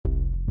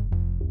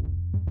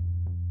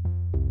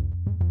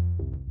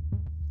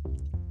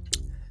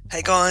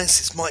Hey guys,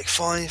 it's Mike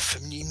Five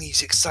from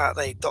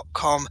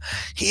NewMusicSaturday.com,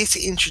 here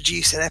to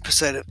introduce an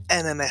episode of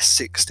NMS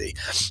 60.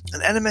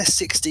 And NMS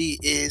 60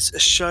 is a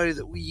show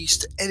that we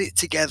used to edit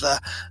together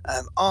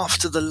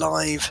after the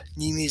live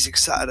New Music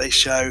Saturday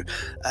show,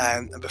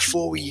 and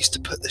before we used to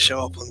put the show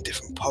up on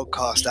different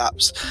podcast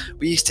apps.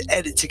 We used to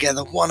edit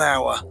together 1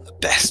 hour, a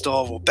best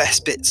of or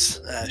best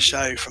bits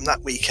show from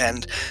that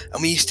weekend,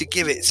 and we used to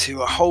give it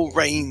to a whole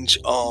range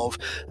of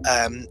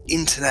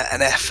internet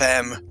and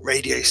FM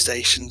radio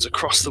stations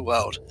across the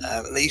world.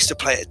 And they used to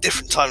play it at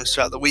different times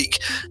throughout the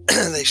week.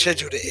 They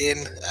scheduled it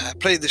in,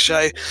 played the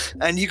show,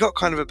 and you got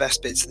kind of a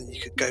best bits, and then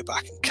you could go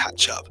back and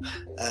catch up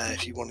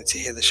if you wanted to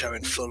hear the show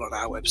in full on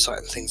our website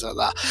and things like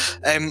that.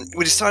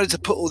 We decided to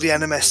put all the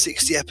NMS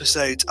 60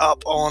 episodes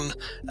up on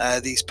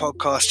these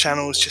podcast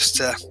channels just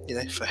to,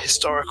 for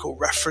historical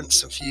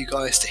reference and for you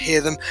guys to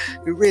hear them.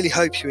 We really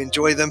hope you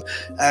enjoy them.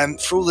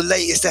 For all the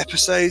latest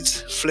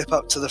episodes, flip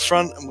up to the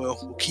front and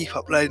we'll keep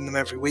uploading them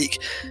every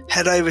week.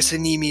 Head over to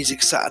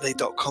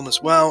NewMusicSaturday.com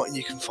as well, and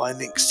you can find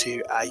links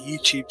to our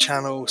YouTube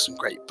channel, some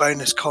great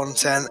bonus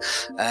content,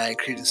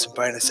 including some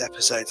bonus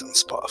episodes on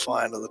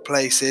Spotify and other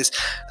places,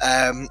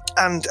 and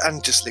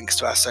just links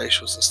to our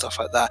socials and stuff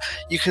like that.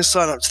 You can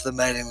sign up to the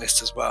mailing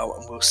list as well,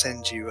 and we'll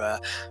send you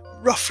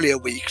roughly a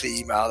weekly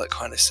email that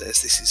kind of says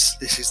this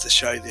is the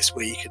show this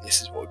week and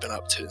this is what we've been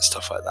up to and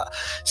stuff like that.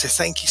 So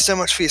thank you so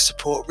much for your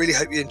support. Really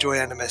hope you enjoy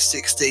NMS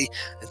 60,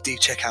 and do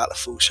check out the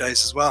full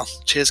shows as well.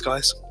 Cheers,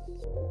 guys.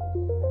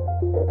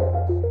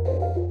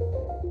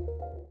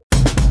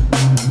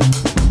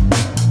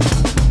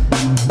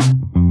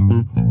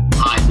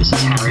 Hi, this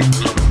is Harry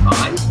from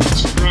Hi.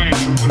 This is Brian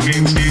from One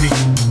Man Standing.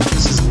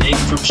 This is Meg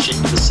from Shit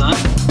to the Sun.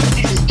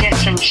 This is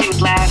Jess from She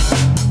Was Loud.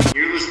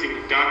 You're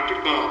listening to Dr.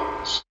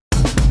 Bones.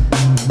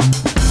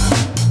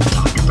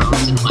 Dr.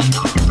 Bones and Mike,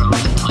 Dr.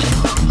 Bones and Mike.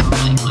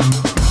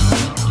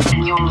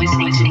 And you're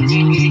listening to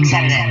New Music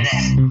Saturday.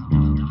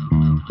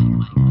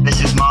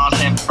 This is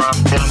Martin from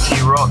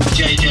Ability Rock.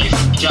 JJ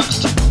from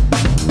Just.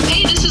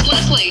 Hey, this is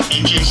Leslie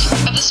And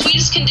Jason. of The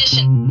Sweetest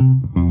Condition.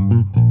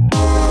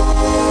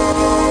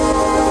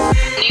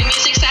 New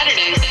Music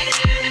Saturday.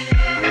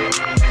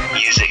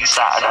 Music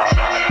Saturday.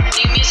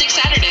 New Music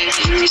Saturday.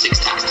 New Music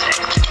Saturday.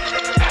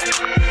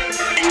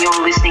 And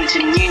you're listening to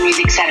New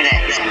Music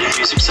Saturday. New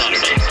Music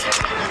Saturday.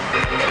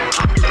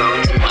 Dr.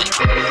 Bones and Mike.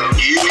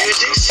 New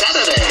Music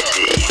Saturday.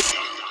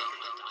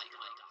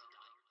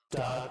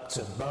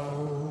 Dr.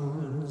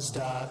 Bones,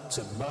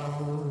 Dr.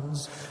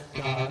 Bones,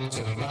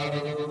 Dr. Bones.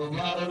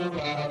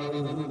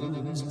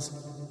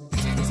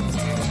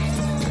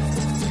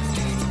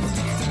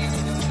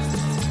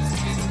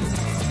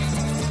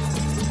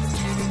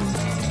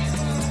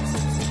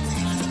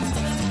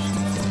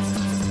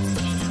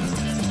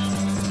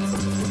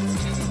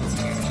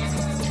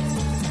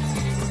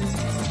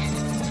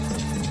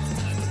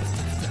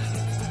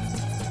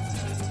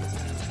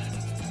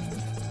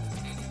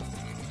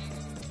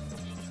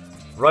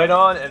 Right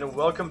on, and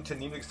welcome to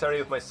New Music Saturday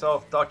with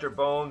myself, Dr.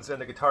 Bones,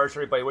 and the guitarist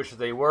everybody wishes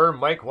they were,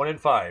 Mike 1 and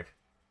 5.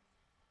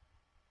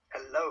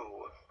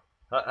 Hello.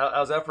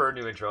 How's that for a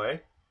new intro, eh?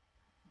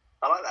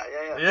 I like that.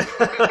 Yeah.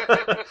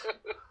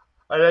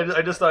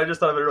 I just thought of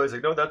it earlier. I was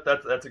like, no,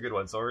 that's a good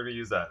one, so we're gonna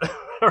use that.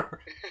 I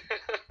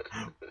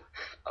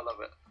love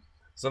it.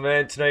 So,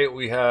 man, tonight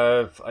we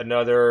have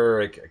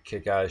another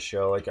kick-ass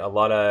show. Like a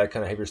lot of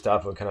kind of heavier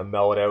stuff will kind of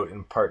mellow it out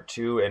in part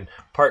 2. And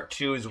part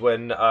 2 is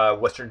when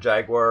Western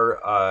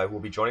Jaguar will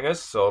be joining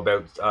us. So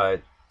about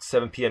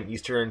 7 p.m.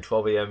 Eastern,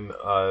 12 a.m.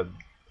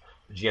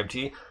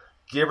 GMT.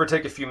 Give or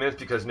take a few minutes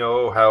because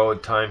know how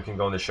time can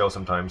go in the show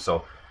sometimes.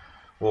 So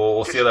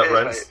we'll see how that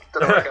runs.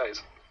 Don't know,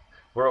 guys.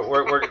 We're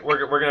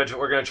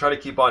gonna try to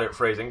keep on it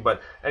phrasing,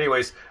 but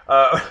anyways,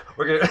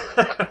 we're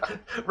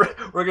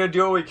gonna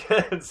do what we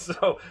can.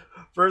 So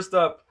first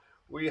up,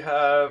 we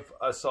have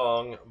a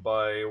song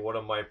by one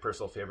of my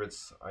personal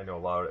favorites. I do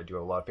have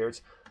a lot of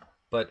favorites,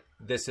 but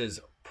this is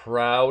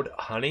Proud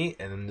Honey,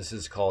 and this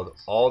is called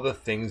All the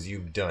Things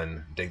You've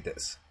Done. Dig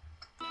this.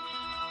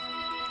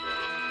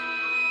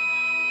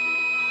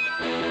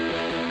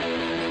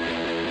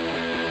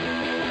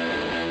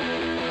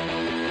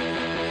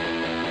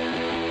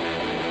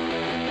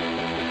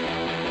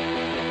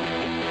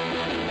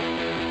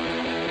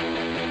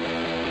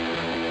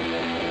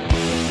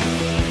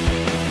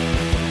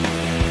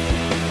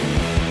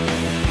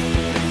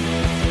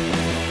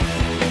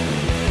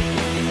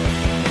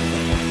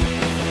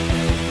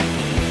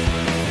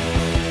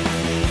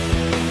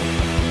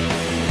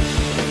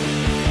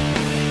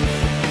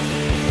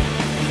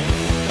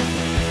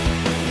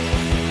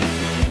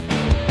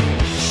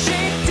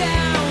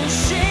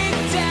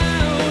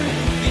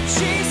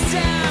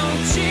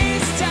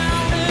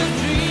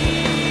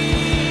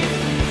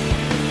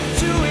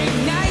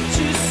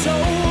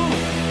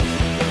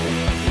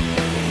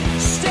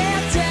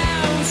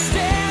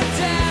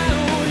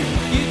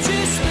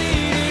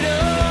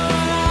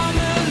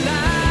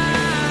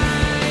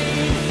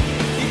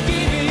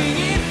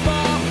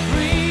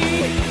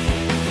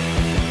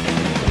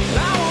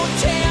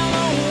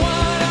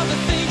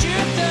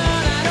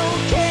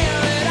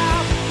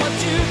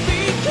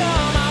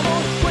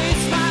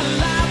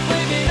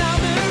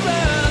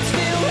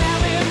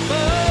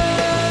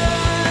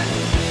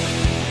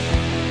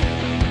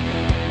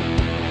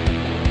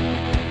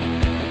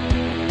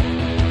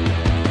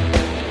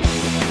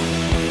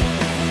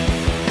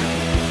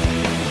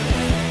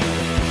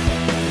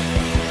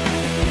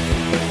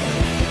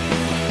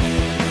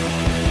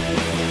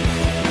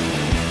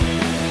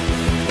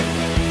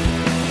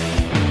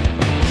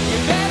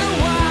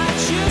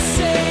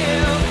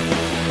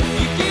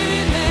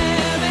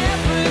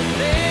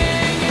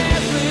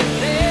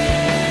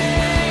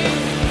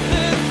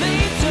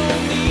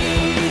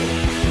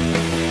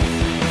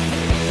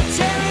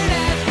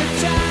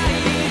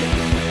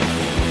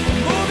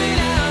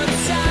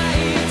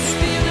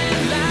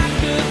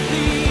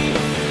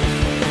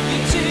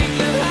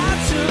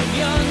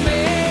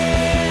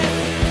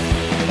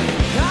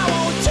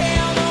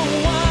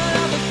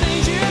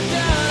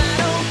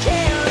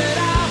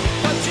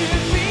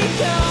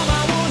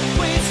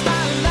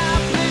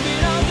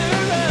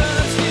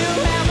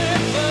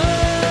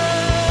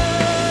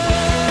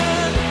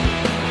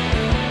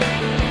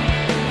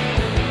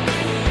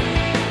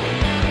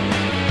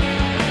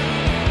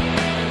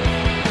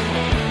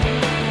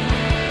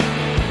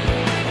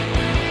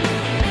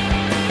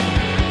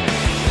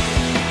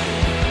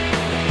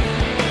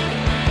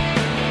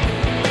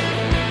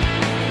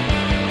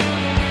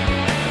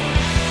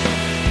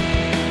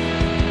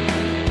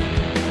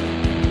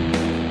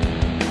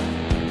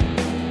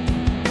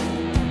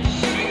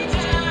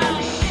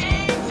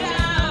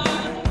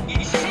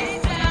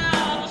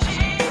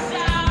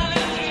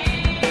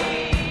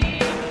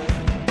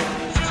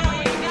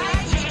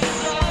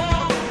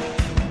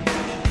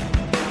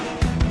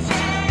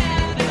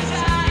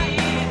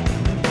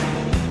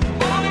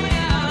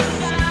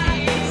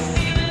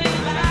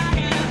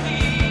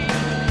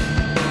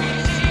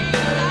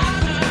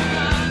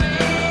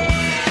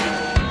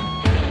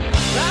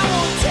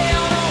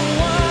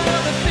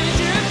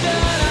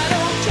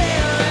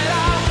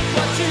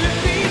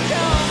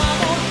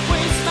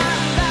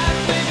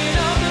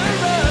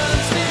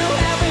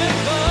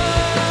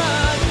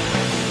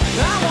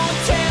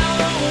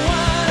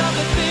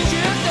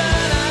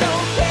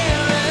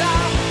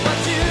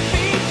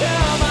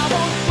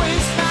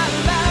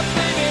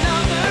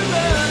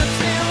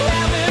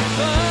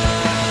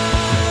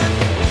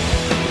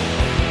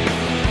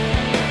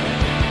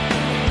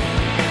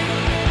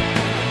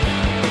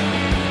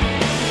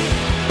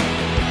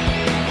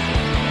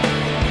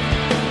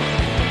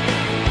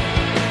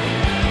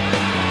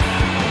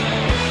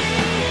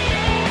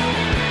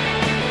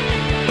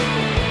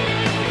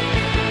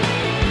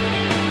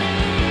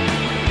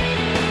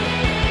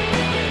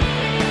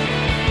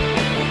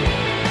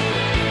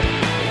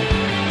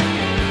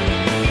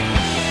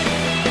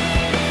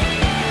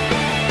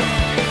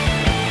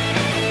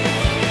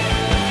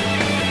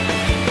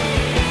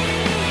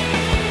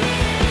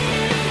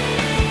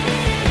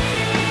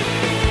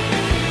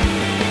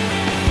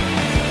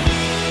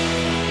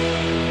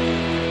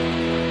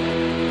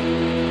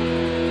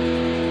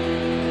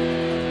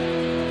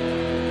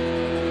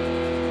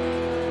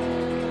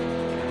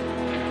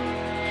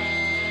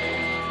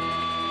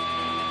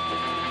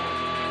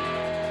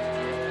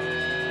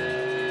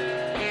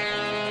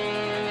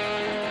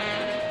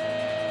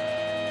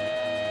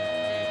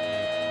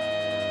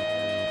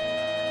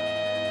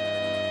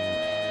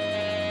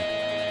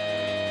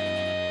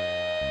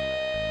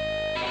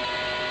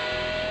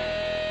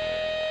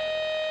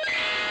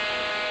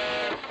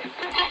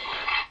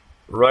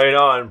 Right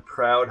on,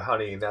 Proud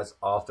Honey. That's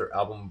off their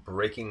album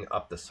Breaking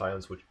Up the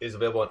Silence, which is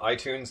available on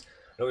iTunes.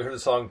 I know we heard the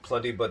song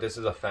plenty, but this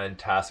is a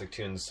fantastic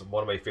tune. It's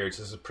one of my favorites.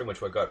 This is pretty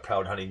much what got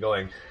Proud Honey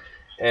going.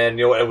 And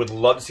you know, I would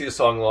love to see the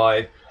song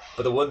live.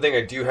 But the one thing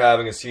I do have,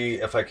 and can see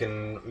if I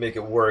can make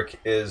it work,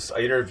 is I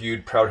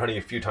interviewed Proud Honey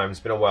a few times.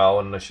 It's been a while,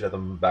 and I should have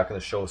them back on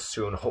the show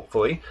soon,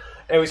 hopefully.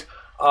 Anyways,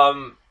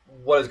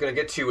 what I was going to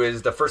get to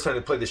is the first time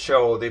they played the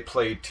show, they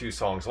played 2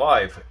 songs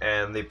live,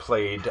 and they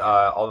played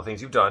All the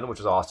Things You've Done, which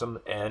was awesome,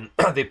 and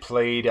they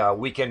played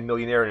Weekend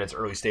Millionaire in its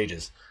early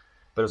stages.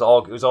 But it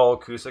was all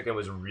acoustic and it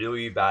was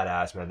really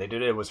badass, man. They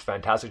did it. It was a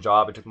fantastic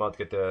job. It took them out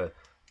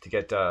to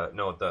get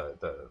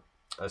the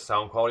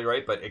sound quality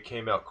right, but it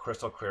came out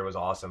crystal clear. It was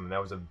awesome, and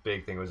that was a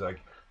big thing. It was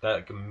like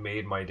that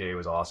made my day. It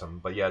was awesome.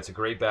 But yeah, it's a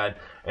great band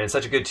and it's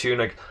such a good tune.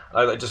 Like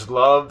I just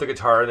love the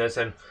guitar in this,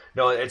 and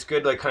you know, it's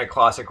good, like kind of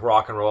classic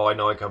rock and roll. I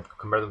know I can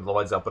compare them to the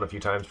Led Zeppelin a few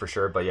times for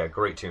sure, but yeah,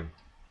 great tune.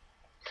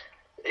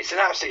 It's an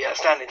absolutely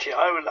outstanding tune.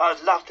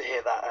 I'd love to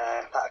hear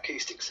that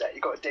acoustic set.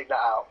 You've got to dig that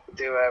out. We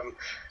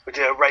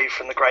do a Rave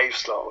from the Grave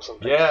slot or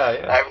something.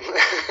 Yeah.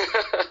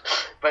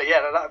 But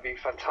yeah, no, that'd be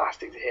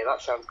fantastic to hear.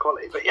 That sounds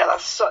quality. But yeah,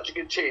 that's such a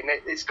good tune.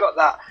 It's got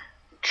that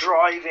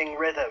driving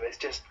rhythm. It's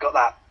just got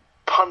that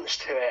punch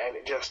to it, and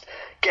it just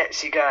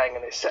gets you going,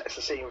 and it sets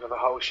the scene for the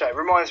whole show. It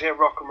reminds me of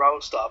Rock and Roll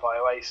Star by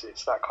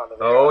Oasis. That kind of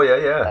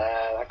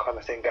that kind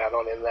of thing going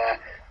on in there.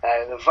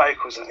 The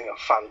vocals, I think, are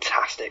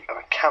fantastic, and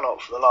I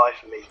cannot for the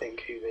life of me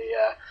think who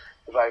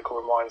the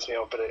vocal reminds me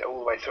of. But all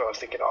the way through, I was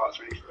thinking, oh, it's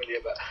really familiar,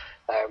 but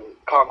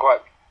can't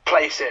quite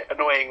place it.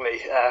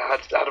 Annoyingly, I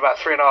had about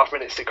 3.5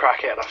 minutes to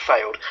crack it, and I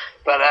failed.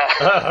 But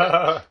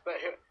but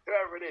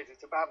whoever it is,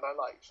 it's a band I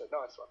like, so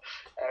nice one.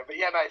 But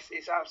yeah, no,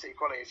 it's absolutely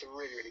quality. It's a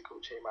really, really cool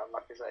tune, man.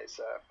 Like I say, it's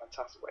a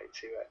fantastic way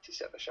to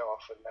set the show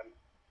off, and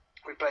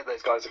we played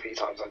those guys a few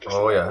times.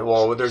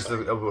 Well, there's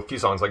a few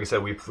songs. Like I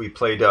said, we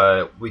played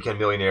Weekend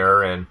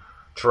Millionaire and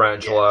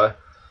Tarantula,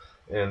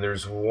 and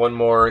there's one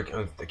more. I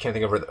can't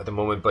think of it at the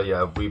moment, but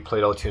yeah, we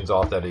played all the tunes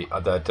off that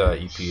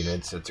EP, and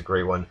it's a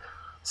great one.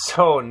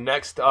 So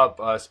next up,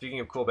 speaking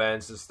of cool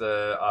bands, is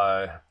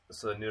their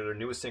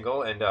newest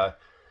single, and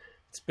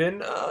it's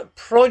been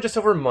probably just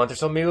over a month or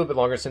so, maybe a little bit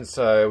longer since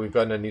we've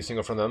gotten a new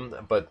single from them.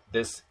 But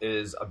this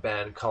is a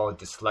band called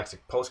Dyslexic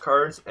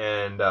Postcards,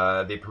 and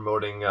they're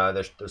promoting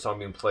their song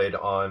being played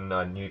on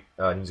New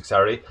Music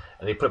Saturday,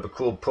 and they put up a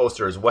cool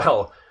poster as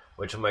well,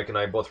 which Mike and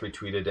I both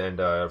retweeted and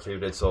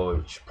favorited, so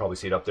you should probably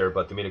see it up there.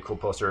 But they made a cool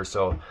poster,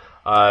 so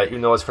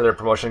even though it's for their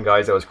promotion,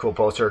 guys, that was a cool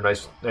poster,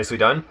 nicely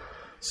done.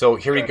 So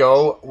here we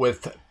go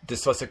with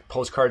Dyslexic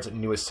Postcards'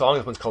 newest song.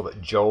 This one's called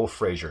Joe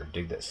Frazier.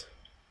 Dig this.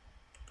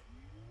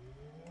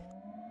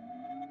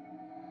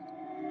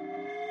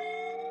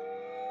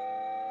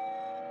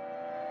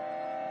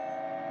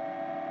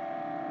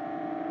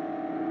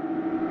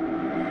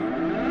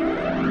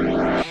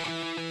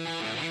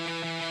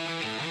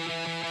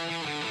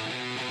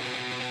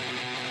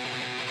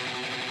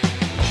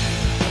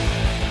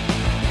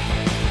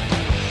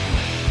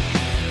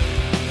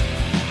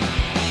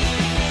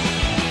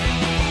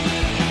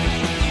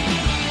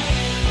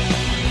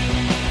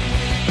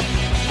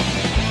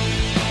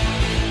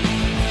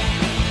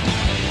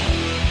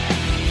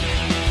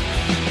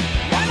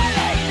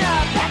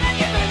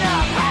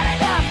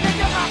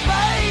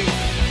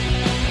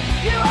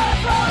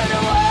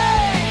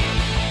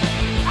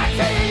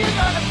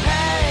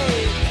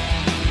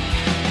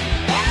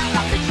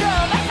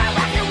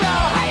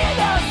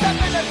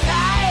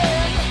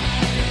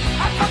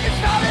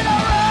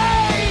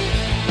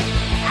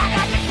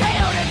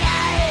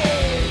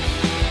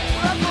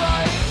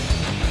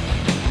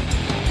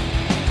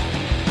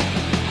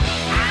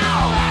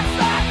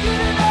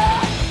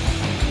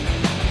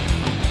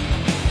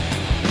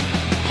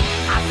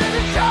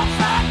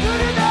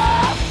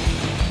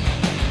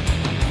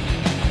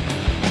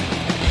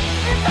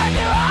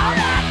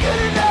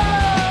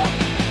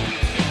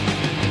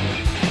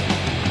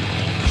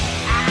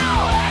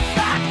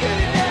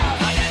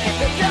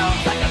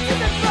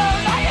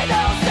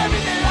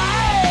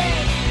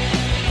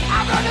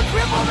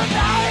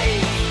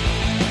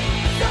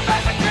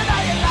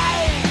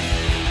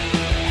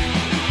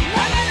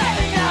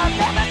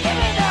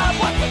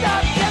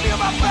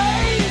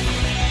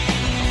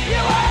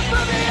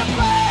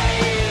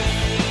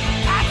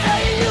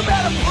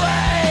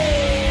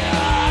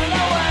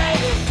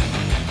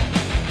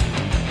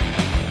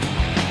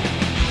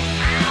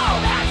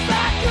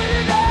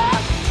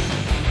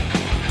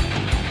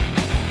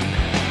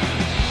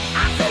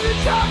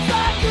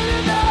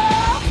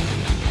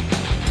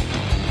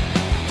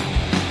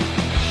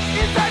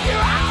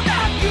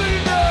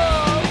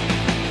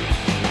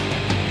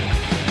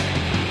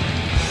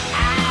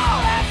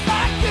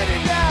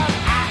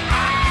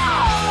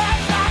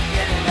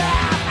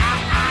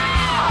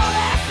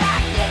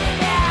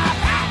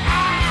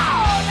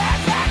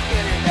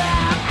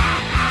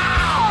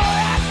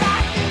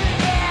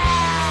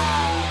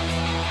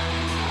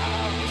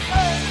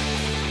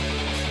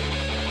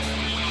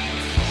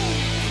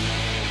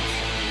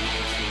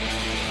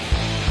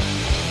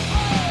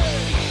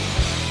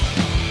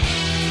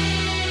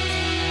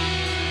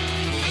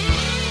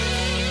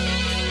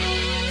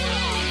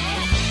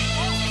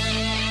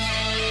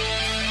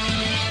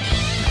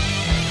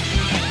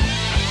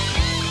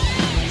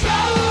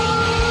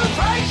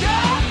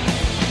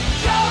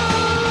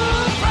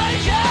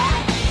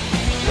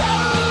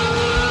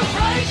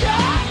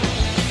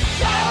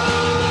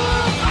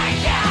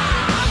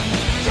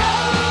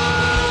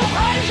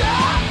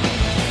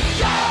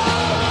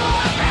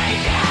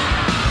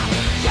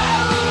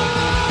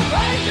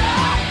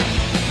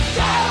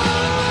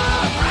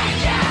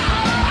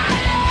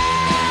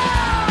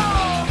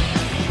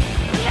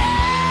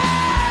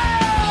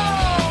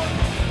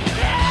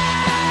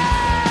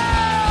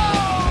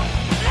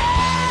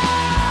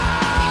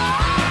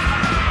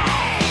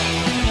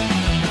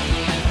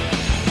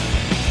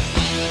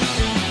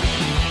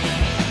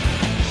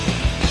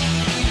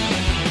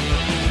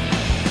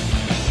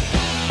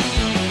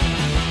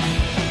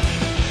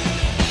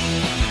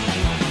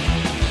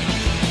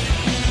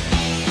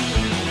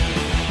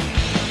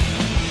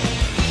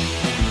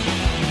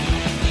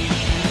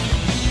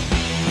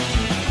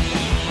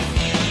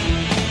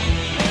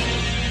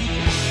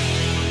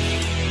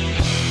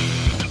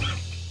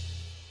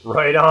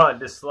 Right on,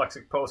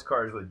 Dyslexic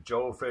Postcards with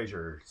Joe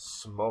Frazier,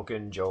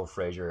 smoking Joe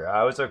Frazier.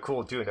 That was a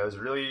cool tune. It was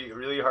really,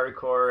 really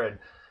hardcore, and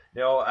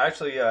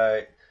actually,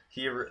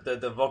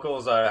 the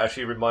vocals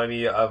actually remind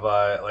me of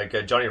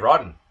Johnny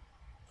Rotten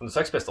from the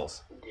Sex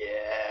Pistols.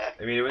 Yeah.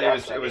 I mean,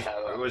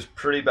 it was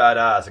pretty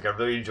badass. Like, I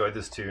really enjoyed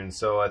this tune.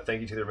 So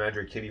thank you to their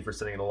manager Kitty for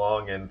sending it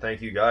along, and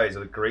thank you guys. It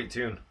was a great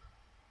tune.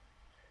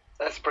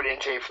 That's a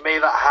brilliant tune. For me,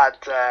 that had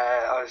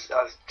I was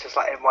just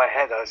like in my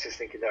head. I was just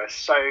thinking there are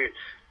so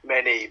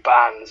many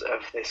bands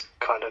of this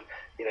kind of,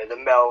 the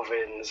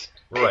Melvins,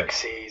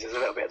 Pixies. There's a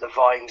little bit of the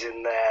Vines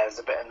in there. There's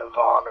a bit of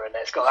Nirvana in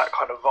there. It's got that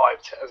kind of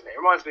vibe to it, hasn't it? It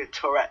reminds me of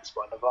Tourette's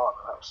by Nirvana.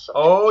 That was such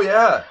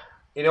yeah.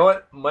 You know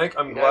what, Mike?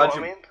 I'm glad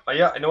you. I mean?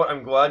 Yeah, you know what?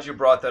 I'm glad you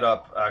brought that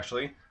up.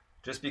 Actually,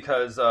 just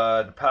because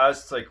the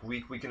past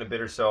week and a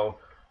bit or so,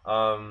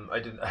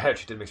 I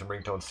actually did make some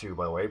ringtones too,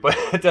 by the way. But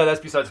that's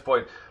besides the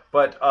point.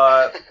 But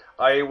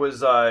I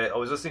was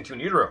listening to In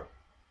Utero.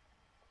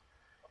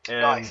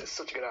 And, nice. It's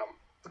such a good album.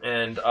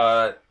 And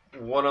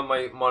one of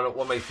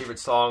my favorite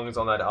songs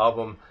on that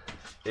album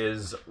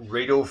is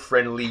Radio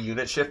Friendly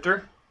Unit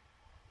Shifter.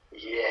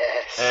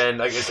 Yes.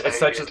 And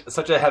it's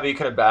such a heavy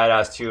kind of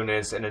badass tune,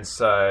 and it's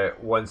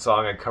one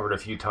song I covered a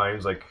few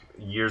times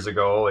years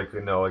ago,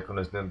 when I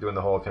was doing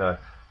the whole kind of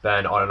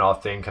band on and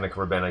off thing, kind of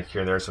cover band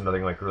here and there, so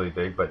nothing really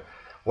big, but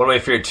one of my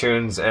favorite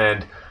tunes.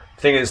 And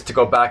the thing is, to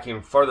go back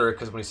even further,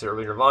 because when you said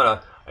earlier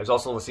Nirvana, I was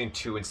also listening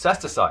to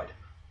Incesticide.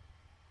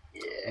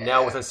 Yeah.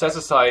 Now with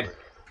Incesticide,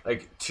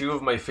 two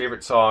of my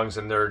favorite songs,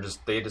 and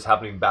they just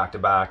happen to be back to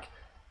back,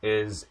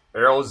 is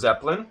Aero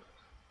Zeppelin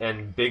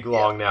and Big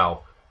Long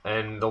Now.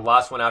 And the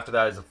last one after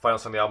that is the final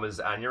song of the album is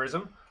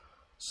Aneurysm.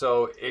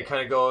 So it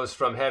kind of goes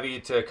from heavy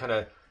to kind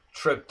of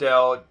tripped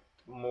out,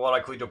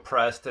 melodically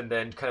depressed, and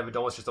then kind of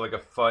almost just like a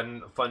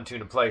fun tune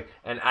to play.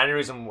 And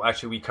Aneurysm,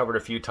 actually, we covered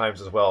a few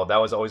times as well. That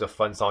was always a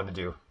fun song to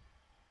do.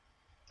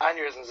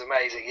 Aneurysm's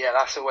amazing. Yeah,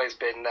 that's always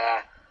been...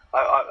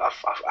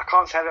 I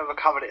can't say I've ever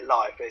covered it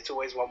live, but it's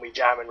always one we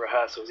jam in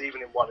rehearsals,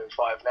 even in 1 and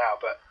 5 now,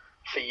 but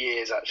for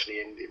years, actually,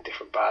 in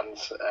different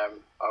bands.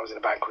 I was in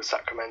a band called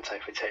Sacramento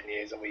for 10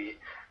 years, and we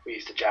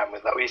used to jam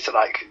with that. We used to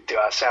do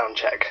our sound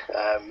check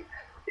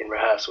in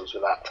rehearsals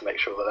with that to make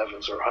sure the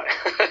levels are right.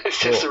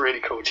 It's just a really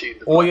cool tune.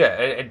 Well, yeah,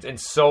 and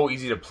so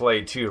easy to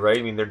play too, right?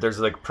 I mean,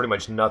 there's pretty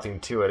much nothing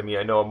to it. I mean,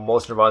 I know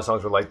most Nirvana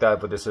songs were like that,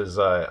 but this is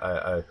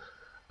a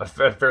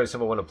fairly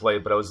simple one to play.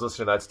 But I was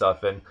listening to that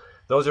stuff, and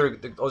those are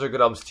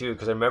good albums too.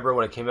 Because I remember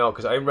when it came out.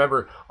 Because I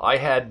remember I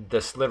had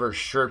the Sliver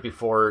shirt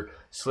before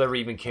Sliver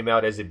even came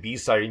out as a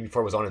B-side, even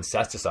before it was on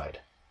Incesticide.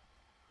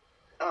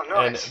 Oh,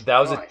 nice. And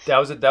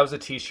that was a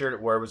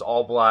T-shirt where it was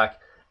all black,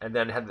 and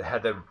then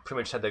had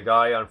pretty much had the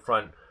guy on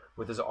front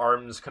with his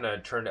arms kind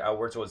of turned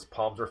outwards, so his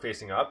palms were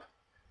facing up,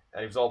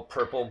 and he was all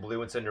purple and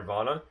blue and said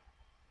Nirvana.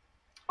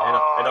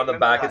 And on the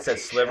back it said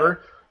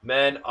Sliver.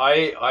 Man,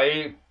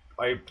 I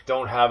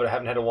don't have it. I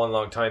haven't had it one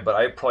long time, but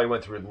I probably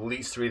went through at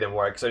least 3 of them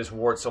because I just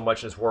wore it so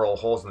much and just wore all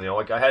holes in them.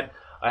 I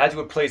had to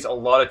replace a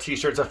lot of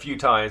T-shirts a few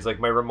times, like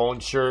my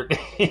Ramones shirt,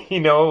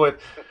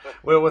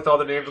 with all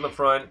the names on the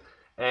front.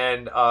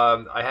 And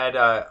I had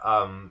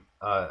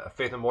a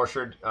Faith No More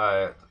shirt.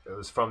 It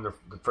was from the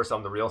first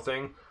album, The Real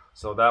Thing.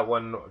 So that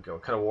one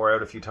kind of wore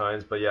out a few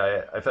times. But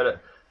yeah, I've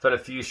had a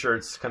few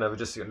shirts. Kind of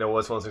just it's one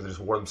of those things I just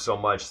wore them so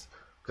much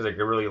because I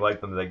really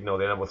like them. They end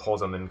up with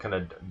holes on them and kind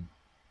of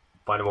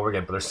find them over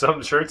again. But there's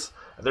some shirts.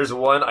 There's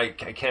one I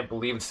can't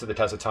believe it's to the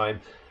test of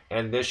time.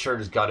 And this shirt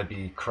has got to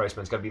be, Christ,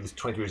 man, it's got to be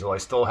 23 years old. I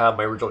still have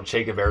my original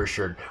Che Guevara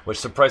shirt, which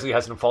surprisingly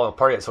hasn't fallen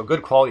apart yet. So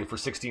good quality for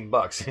 $16.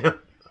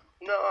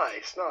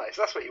 Nice.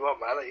 That's what you want,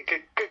 man.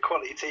 Good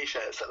quality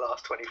T-shirts that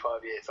last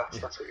 25 years.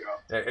 That's what you're on.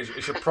 Yeah,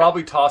 you should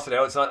probably toss it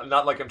out. It's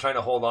not like I'm trying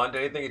to hold on to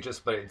anything.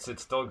 But it's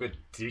still a good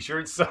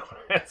T-shirt, so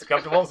it's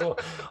comfortable. So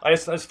I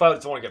just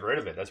want to get rid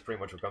of it. That's pretty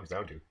much what it comes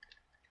down to.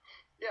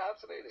 Yeah,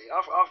 absolutely.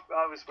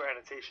 I was wearing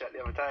a T-shirt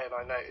the other day, and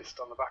I noticed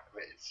on the back of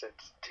it said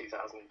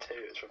 2002.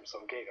 It's from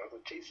some gig. I was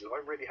like, Jesus,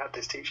 I really had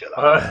this T-shirt.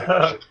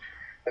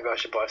 Maybe I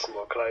should buy some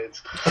more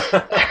clothes.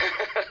 But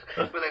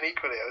then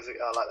equally, I was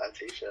like, I like that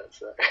T-shirt.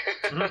 So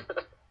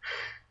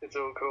it's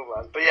all cool,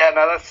 man. But yeah,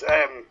 no, that's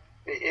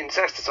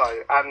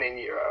Incesticide and In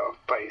Utero are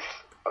both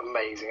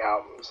amazing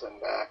albums, and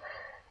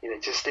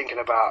just thinking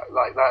about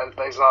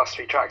those last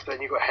 3 tracks. But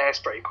then you've got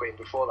Hairspray Queen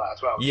before that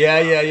as well.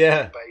 Yeah.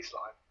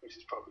 Baseline, which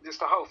is probably just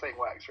the whole thing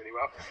works really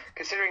well,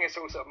 considering it's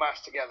all sort of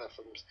mashed together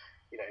from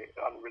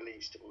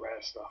unreleased and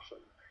rare stuff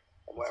and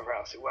whatever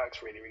else. It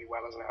works really, really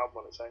well as an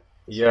album on its own.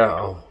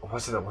 Yeah.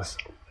 What's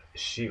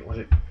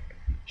it?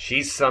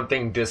 She's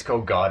something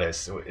disco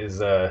goddess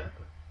is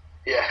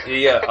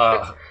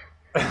yeah.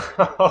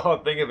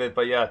 I'll think of it,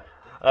 but yeah,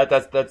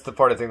 that's the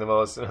part I think the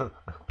most. And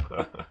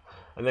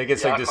then it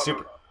gets the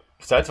super.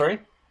 Sorry.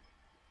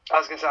 I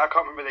was gonna say I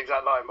can't remember the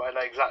exact line, but I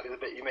know exactly the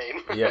bit you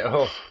mean.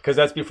 Yeah, because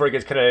that's before it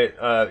gets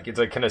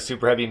kind of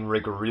super heavy and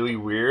really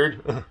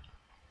weird.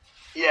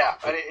 Yeah,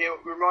 and it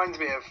reminds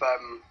me of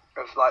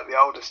the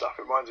older stuff.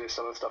 It reminds me of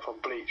some of the stuff on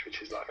Bleach,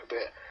 which is a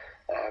bit.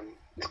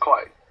 It's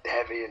quite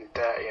heavy and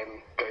dirty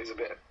and goes a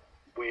bit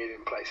weird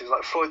in places.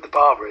 Like Floyd the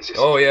Barber is just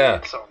a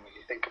weird song.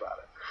 think about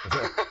it.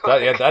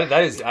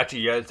 that is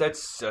actually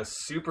that's a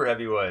super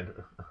heavy one.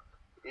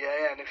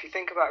 Yeah, and if you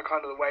think about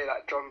kind of the way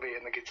that drum beat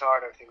and the guitar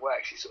and everything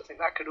works, you sort of think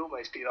that could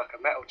almost be like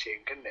a metal tune,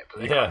 couldn't it?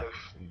 But kind of,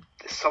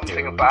 there's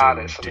something about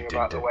it, something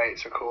about the way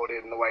it's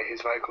recorded and the way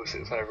his vocal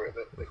sits over it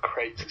that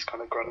creates this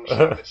kind of grunge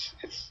sound.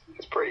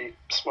 It's pretty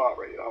smart,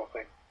 really, the whole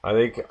thing. I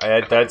think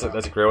that's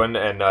a great one,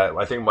 and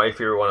I think my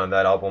favorite one on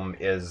that album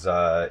is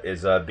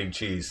Big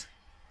Cheese.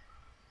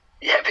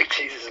 Yeah, Big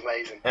Cheese is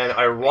amazing. And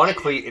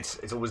ironically,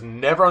 it was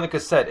never on the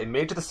cassette. It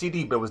made it to the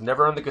CD, but it was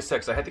never on the cassette,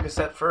 because I had the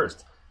cassette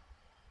first.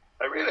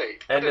 Oh, really?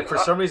 And for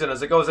some reason, I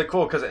was like,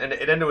 cool, because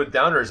it ended with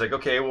Downer. It's like,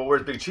 okay, well,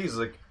 where's Big Cheese? I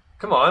was like,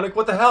 come on, like,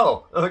 what the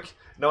hell? Like,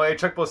 no, I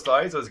checked both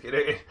sides.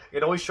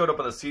 It always showed up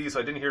on the CD, so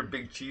I didn't hear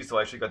Big Cheese till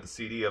I actually got the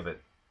CD of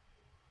it.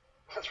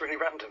 That's really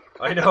random.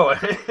 I know. I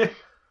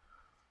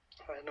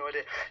had no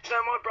idea. You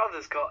know, my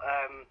brother's got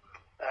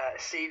a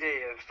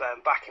CD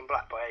of Back in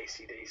Black by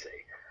AC/DC,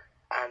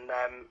 and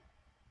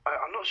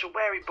I'm not sure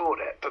where he bought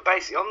it, but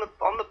basically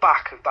on the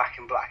back of Back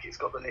in Black, it's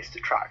got the list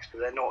of tracks,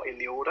 but they're not in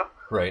the order.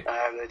 Right.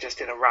 They're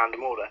just in a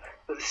random order.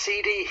 But the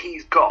CD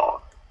he's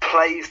got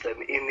plays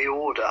them in the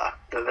order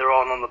that they're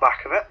on the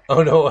back of it.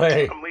 Oh, no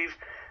way.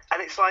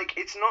 And it's like,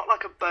 it's not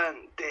like a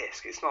burnt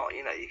disc. It's not,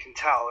 you can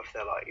tell if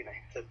they're like,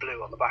 if they're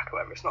blue on the back or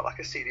whatever. It's not like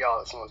a CDR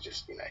that someone's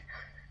just,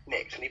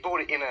 nicked. And he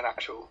bought it in an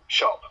actual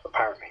shop,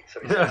 apparently. So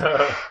and we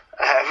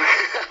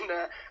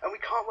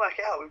can't work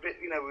it out. We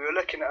were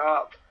looking it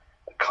up.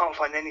 I can't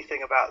find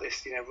anything about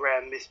this,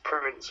 rare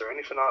misprints or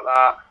anything like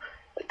that.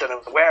 I don't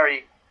know where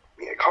he,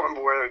 I can't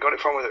remember where he got it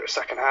from, whether it was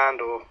second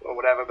hand or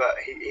whatever. But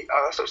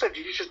I sort of said,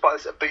 "Did you just buy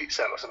this at a boot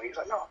sale or something?" He's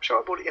like, "No, I'm sure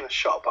I bought it in a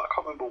shop, but I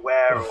can't remember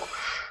where or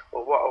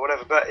what or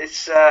whatever." But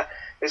it's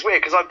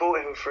weird because I bought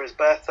him for his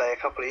birthday a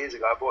couple of years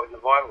ago. I bought him the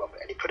vinyl of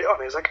it, and he put it on.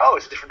 He was like, "Oh,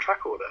 it's a different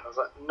track order." I was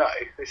like, "No,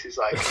 this is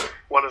like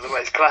one of the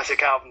most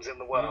classic albums in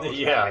the world. This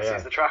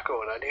is the track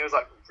order." And he was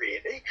like,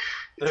 "Really?"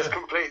 It just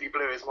completely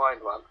blew his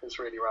mind, man. It's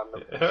really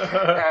random.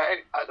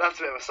 That's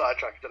a bit of a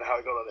sidetrack. I don't know how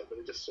I got on it, but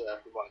it just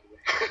reminded me.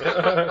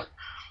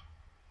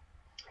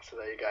 So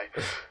there you go.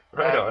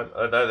 Right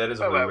on. That is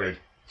really weird.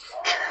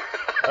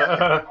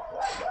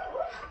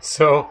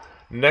 So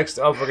next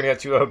up, we're gonna get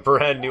to a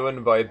brand new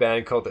one by a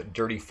band called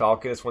Dirty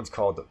Falcon. This one's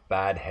called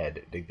Bad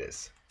Head. Dig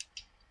this.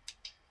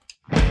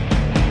 All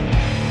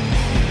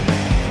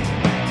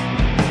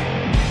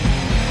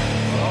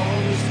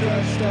the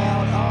stretched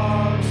out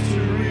arms to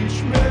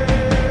reach me.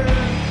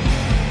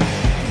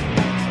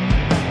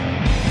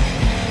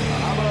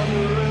 I'm on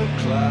the red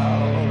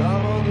cloud.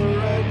 I'm on the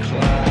red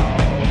cloud.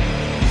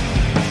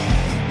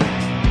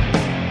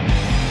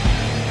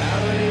 How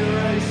many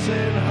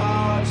racing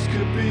hearts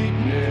could beat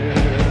me?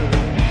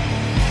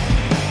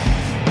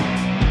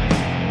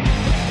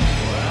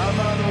 Well, I'm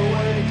on the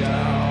way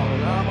down.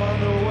 I'm on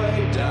the way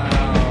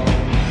down.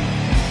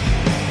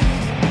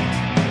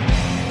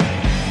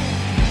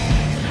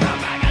 I'm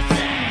like a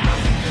seal.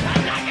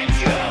 I'm like a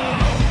Jew.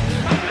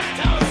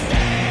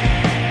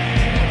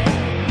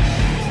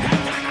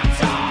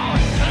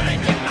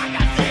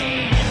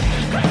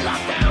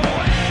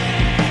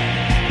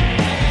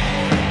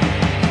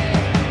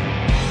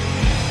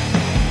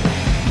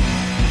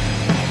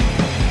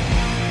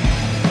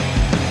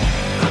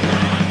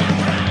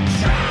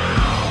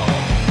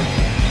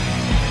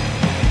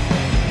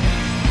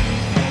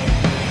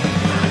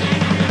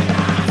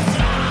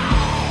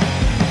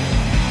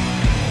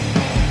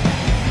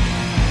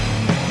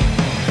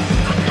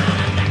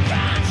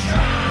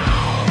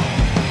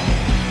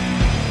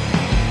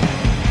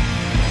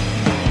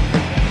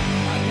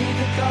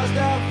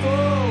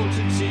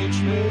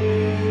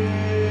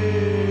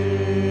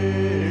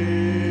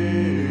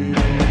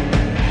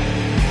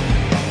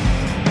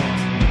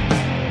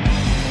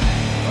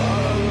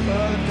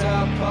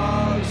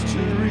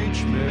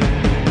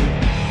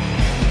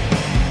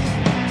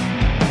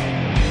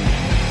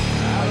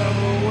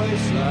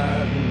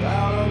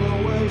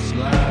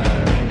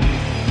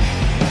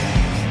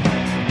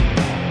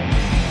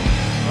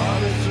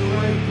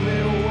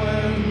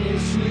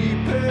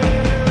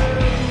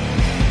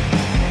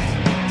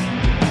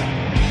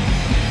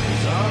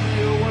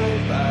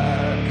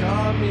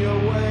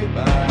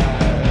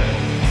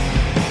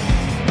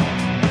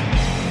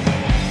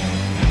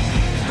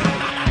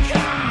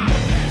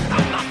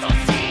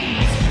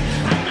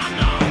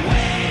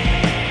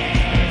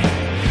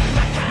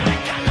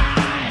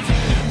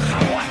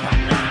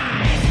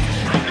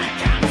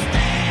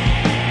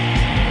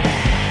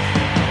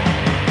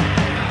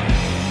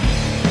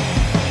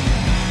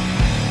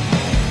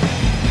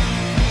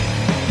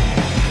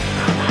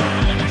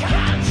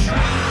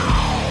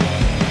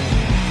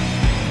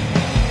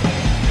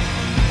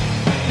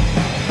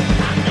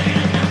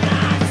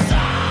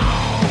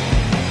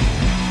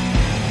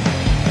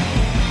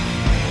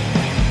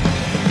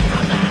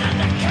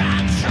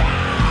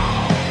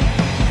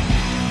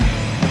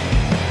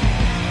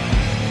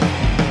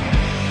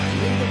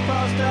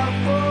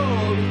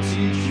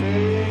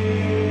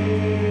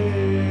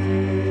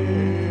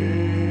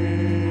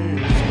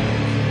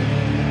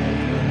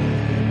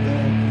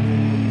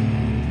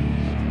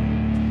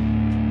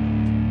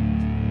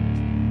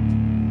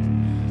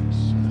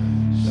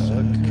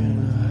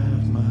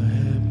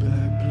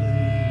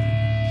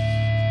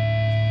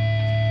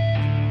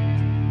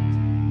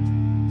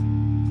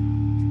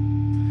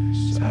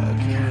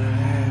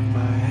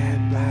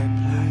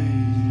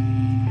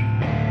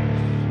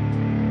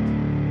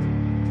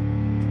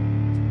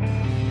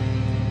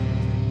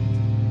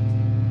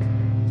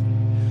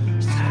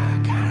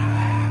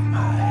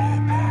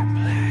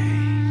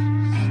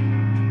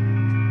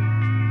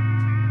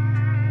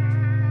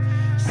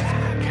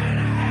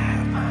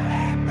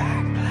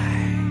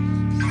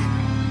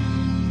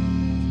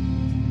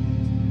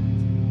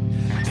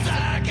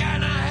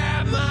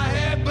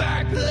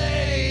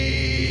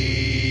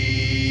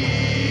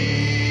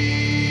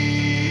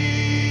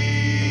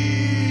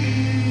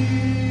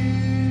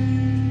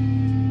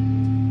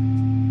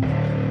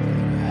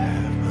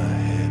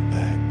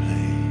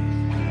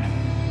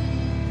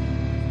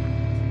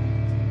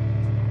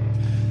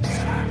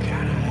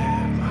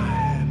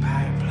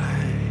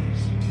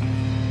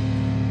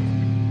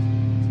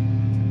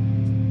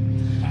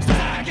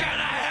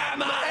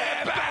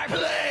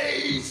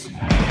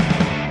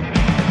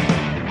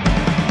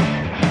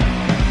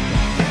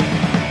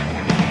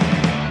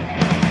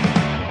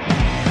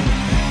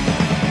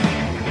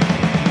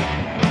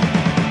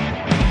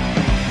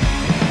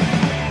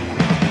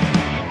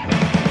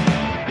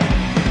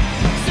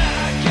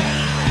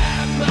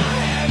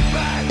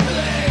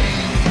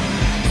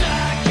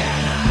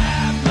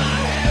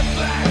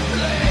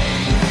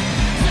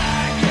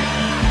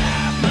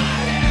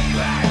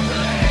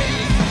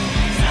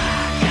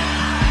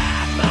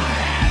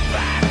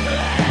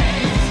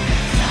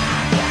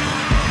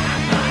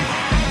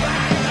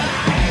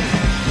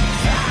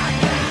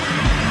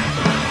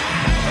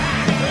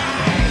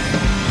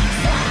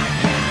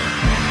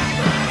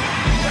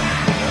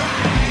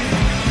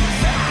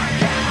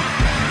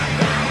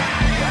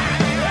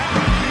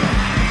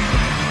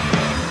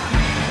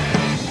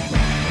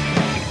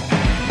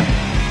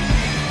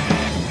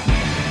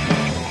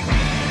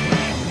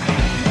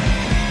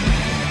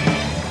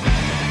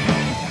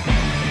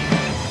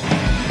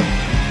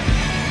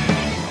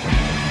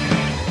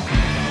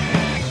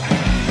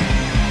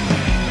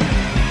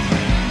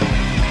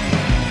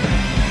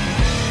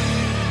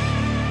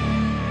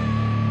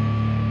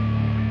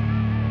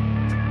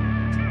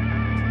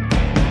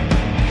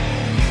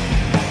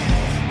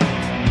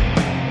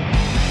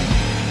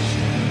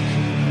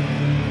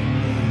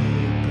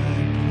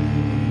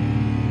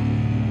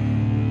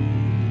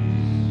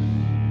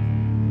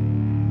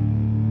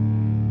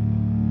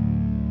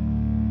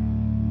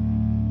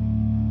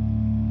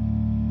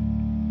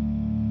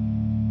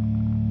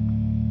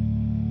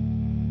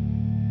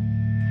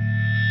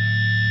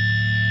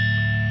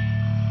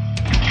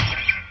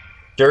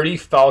 Dirty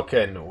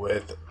Falcon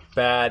with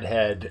Bad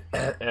Head,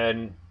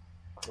 and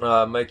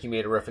Mikey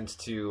made a reference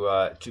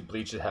to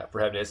Bleach for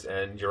Heaviness,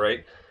 and you're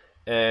right.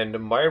 And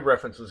my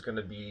reference was going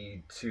to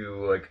be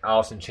to like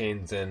Alice in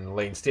Chains and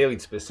Lane Staley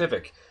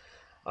specific,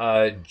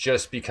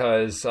 just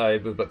because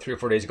about 3 or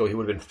 4 days ago he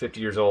would have been 50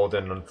 years old,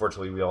 and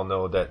unfortunately we all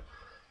know that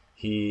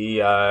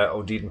he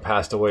OD'd and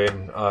passed away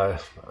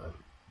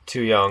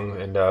too young.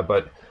 And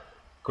but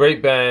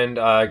great band.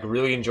 I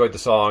really enjoyed the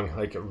song,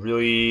 like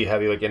really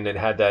heavy, like, and it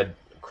had that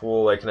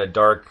cool, like, kind of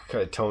dark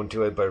tone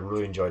to it, but I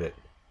really enjoyed it.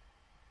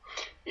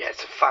 Yeah,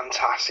 it's a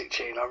fantastic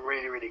tune. I'm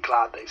really, really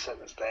glad they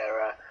sent us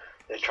their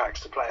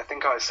tracks to play. I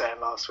think I was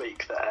saying last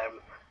week that I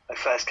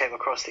first came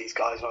across these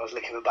guys when I was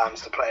looking for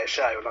bands to play a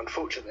show, and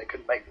unfortunately they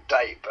couldn't make the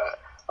date, but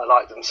I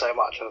liked them so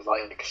much. I was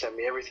like, send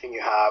me everything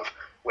you have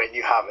when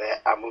you have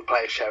it, and we'll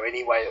play a show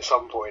anyway at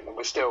some point. And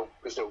we're still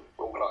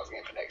organising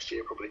it for next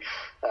year probably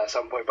at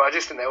some point. But I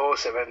just think they're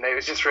awesome, and it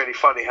was just really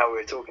funny how we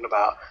were talking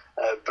about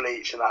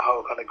Bleach and that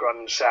whole kind of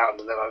grunge sound,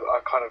 and then I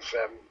kind of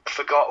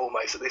forgot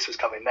almost that this was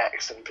coming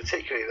next, and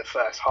particularly the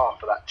first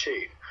half of that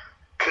tune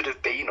could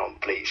have been on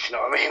Bleach, you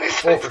know what I mean?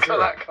 It's got sure.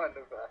 that kind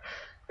of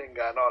thing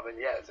going on, and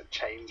yeah, there's a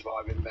Chains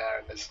vibe in there,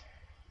 and there's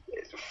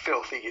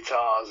filthy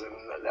guitars, and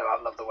then I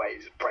love the way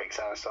he just breaks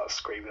out and starts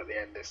screaming at the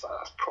end. It's like,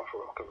 that's proper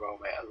rock and roll,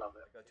 mate. I love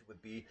it.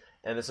 Would be,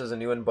 and this is a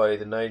new one by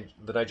the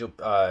Nigel,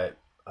 I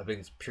think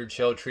it's Pure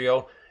Chill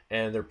Trio,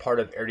 and they're part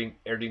of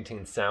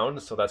Erdington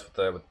Sound, so that's what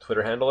the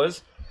Twitter handle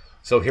is.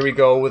 So here we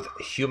go with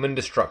Human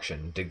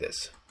Destruction. Dig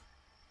this.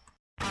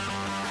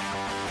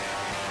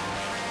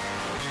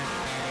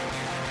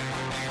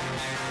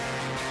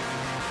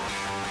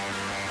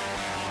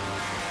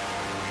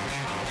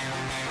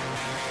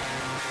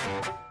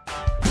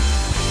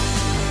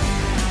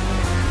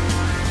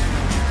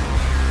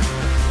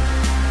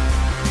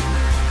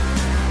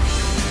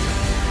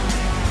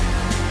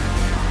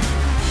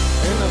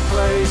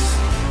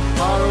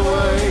 Far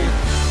away,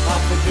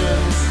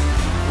 pathogens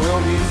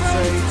will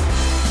mutate,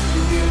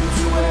 immune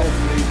to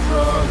every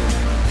drug.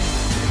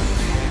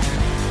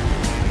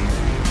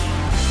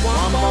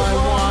 One by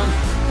one,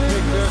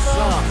 pick us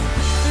up,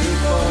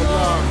 deeper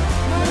love,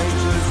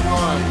 nature's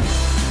one,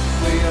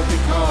 fear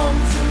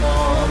becomes a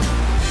norm.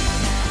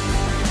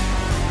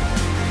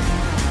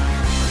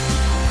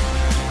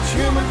 It's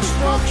human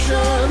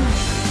destruction.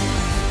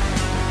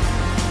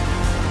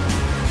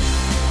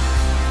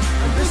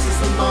 And this is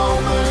the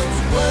moment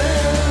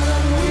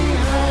when we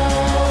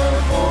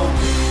have all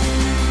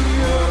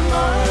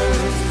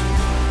realized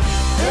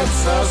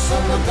it's us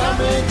and the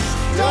damage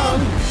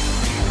done.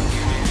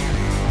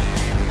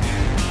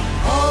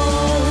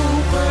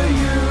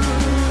 Overused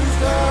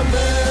our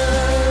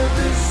medicines.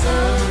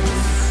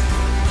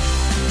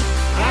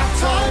 Our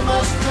time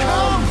must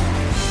come.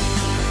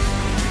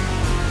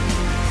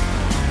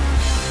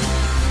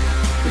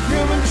 The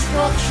human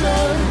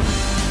destruction.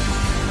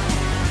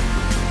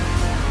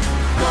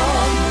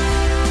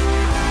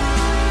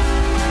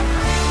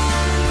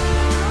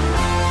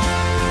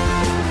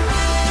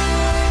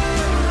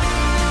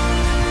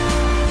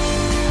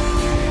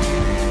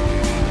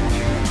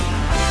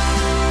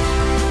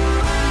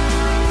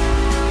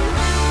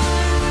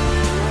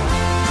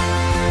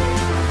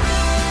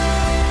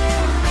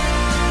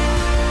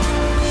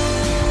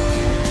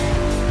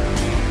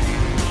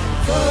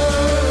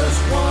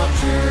 First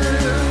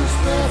watches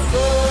the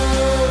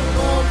third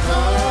will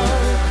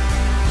die.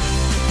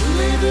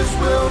 Leaders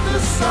will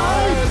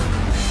decide.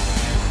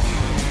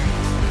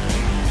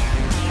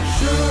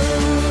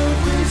 Should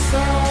we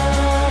sacrifice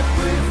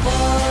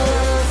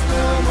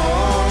them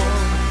all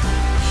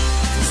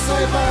to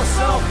save our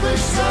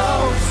selfish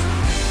selves?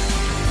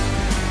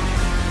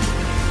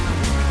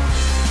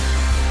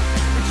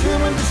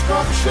 Human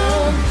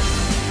destruction.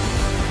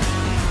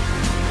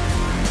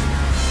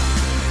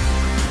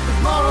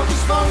 Moral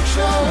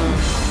dysfunction.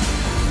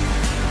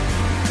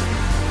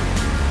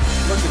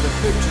 Look at the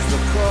pictures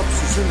of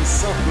corpses in the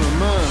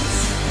supplements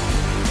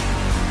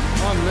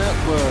on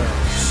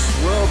networks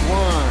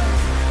worldwide.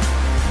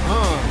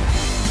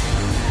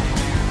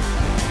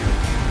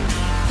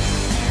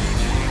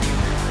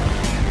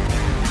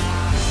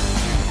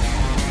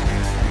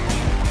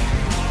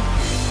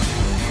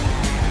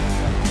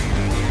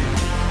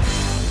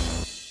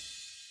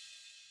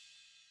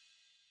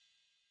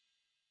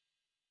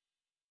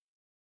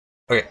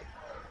 Okay,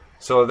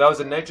 so that was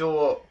a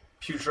Nigel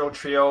Putro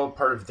Trio,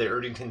 part of the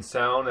Erdington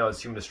Sound. That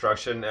was Human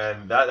Destruction,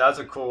 and that's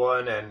a cool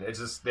one. And it's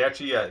just, they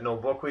actually,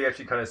 vocally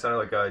actually kind of sounded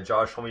like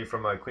Josh Homme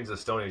from Queens of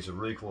the Stone Age. A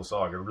really cool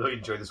song. I really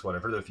enjoyed this one.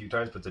 I've heard it a few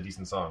times, but it's a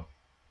decent song.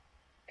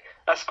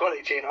 That's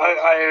quality, Gene.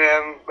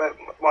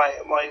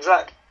 My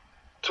exact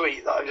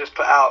tweet that I just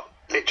put out,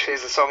 literally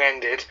as the song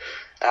ended,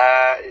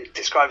 it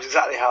describes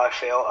exactly how I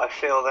feel. I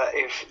feel that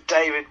if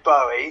David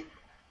Bowie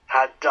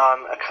had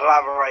done a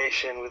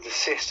collaboration with the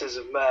Sisters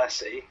of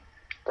Mercy,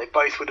 they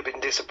both would have been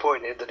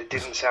disappointed that it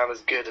didn't sound as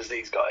good as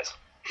these guys.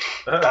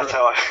 That's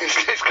how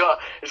it's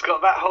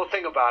got that whole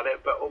thing about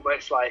it, but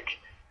almost like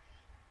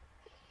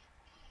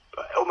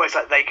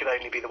they could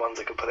only be the ones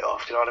that could pull it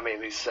off. Do you know what I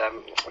mean? These I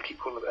keep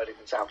calling them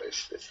Erdington Sound, but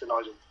it's the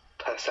Nigel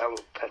per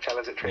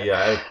is it true?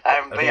 Yeah,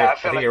 I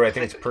think you're right. I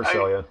think it's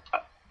Purcell, yeah.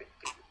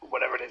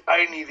 Whatever it is,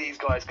 only these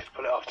guys could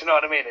pull it off. Do you know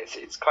what I mean?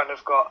 It's kind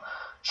of got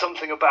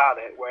something about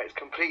it where it's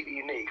completely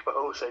unique, but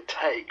also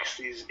takes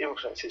these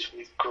influences from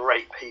these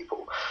great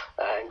people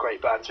and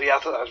great bands. But yeah, I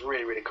thought that was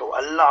really, really cool.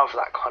 I love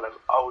that kind of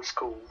old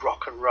school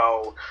rock and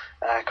roll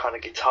kind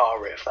of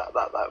guitar riff. That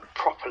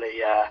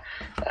properly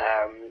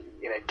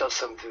does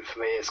something for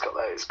me. It's got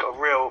a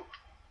real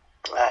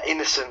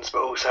innocence,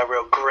 but also a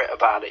real grit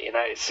about it.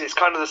 It's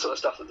kind of the sort of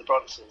stuff that the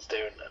Bronsons do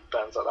and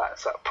bands like that.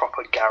 It's that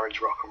proper garage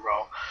rock and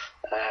roll.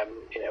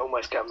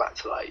 Almost going back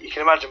to you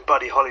can imagine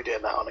Buddy Holly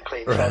doing that on a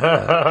clean Fender,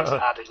 and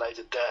just added loads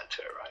of dirt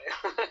to it,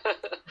 right?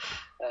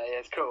 Yeah,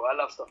 it's cool. I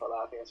love stuff like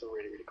that. I think it's a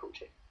really, really cool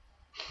tune.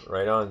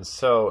 Right on.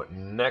 So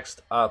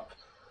next up,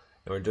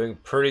 and we're doing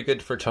pretty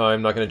good for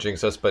time. Not going to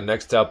jinx us, but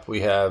next up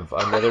we have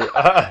another.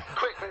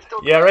 Quick, let's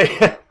talk. Yeah, right.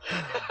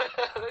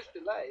 There's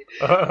delay.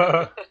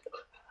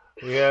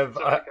 We have.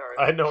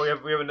 I know we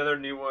have another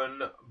new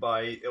one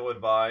by Ill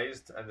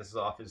Advised, and this is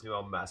off his new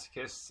album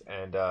Masochists,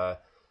 and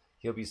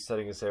he'll be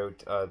setting us out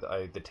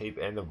the tape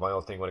and the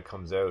vinyl thing when it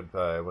comes out,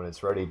 when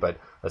it's ready. But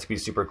that's gonna be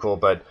super cool.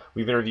 But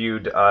we've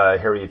interviewed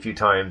Harry a few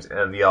times,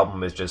 and the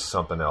album is just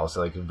something else.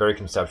 Very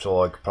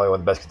conceptual, probably one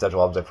of the best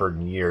conceptual albums I've heard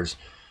in years.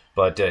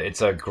 But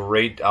it's a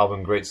great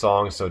album, great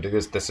song. So dig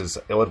this. This is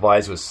Ill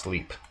Advised with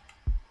Sleep.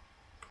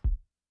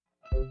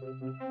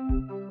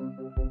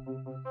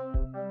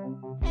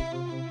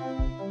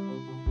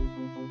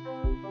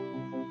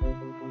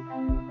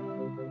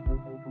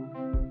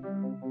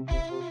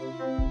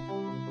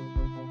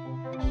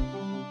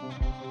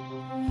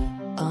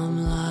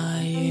 I'm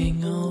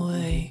lying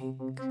awake,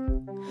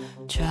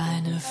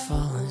 trying to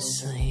fall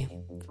asleep,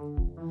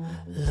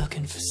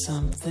 looking for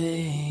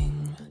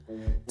something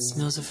that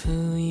smells of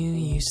who you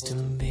used to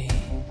be.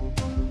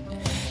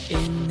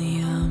 In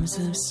the arms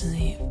of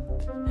sleep,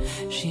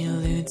 she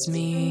eludes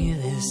me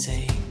this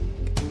ache.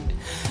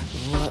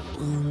 What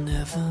will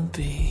never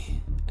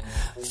be,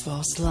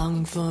 false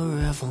longing for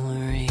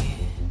revelry.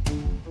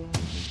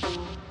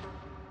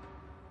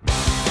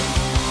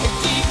 I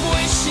keep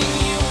wishing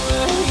you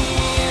were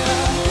here,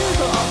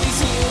 all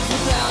these years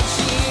without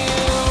you.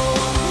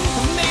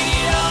 I made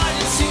it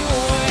harder to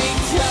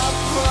wake up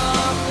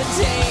from the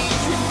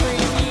daydream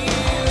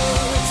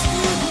previews.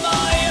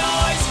 My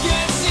eyes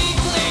can see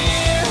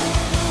clear,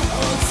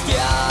 old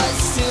skies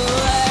still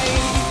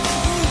late.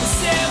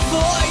 Sad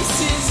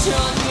voices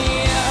draw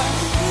near,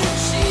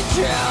 she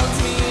drowns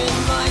me in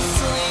my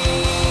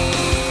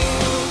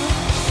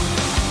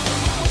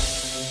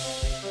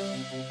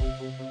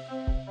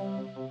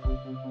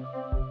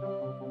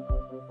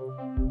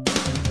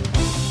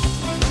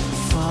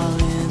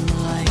falling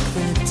like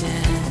the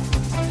dead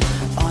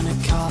on a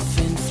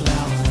coffin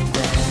flower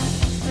bed,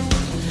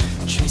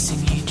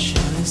 tracing each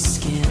other's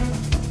skin,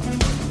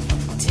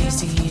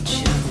 tasting each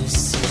other's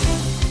sin,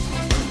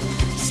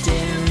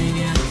 staring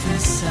at the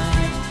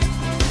sun.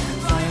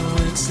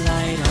 Fireworks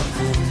light up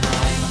the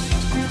night.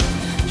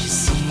 She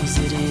sees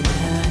it in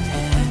her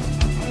head,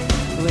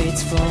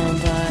 waits for him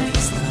but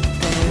he's not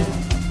there.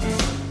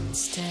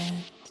 Instead,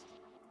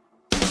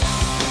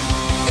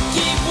 I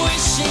keep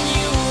wishing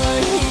you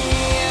were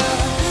here,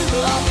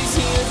 all these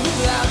years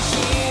without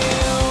you.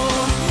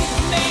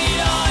 Made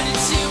it harder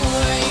to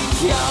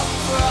wake up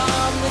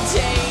from the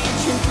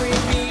daydream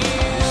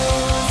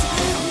previews.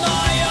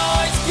 My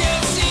eyes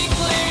can see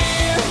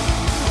clear,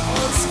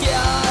 old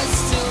skies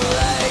still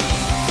late.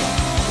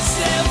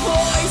 Sad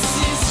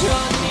voices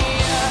draw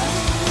near,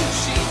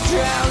 she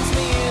drowns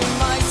me in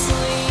my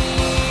sleep.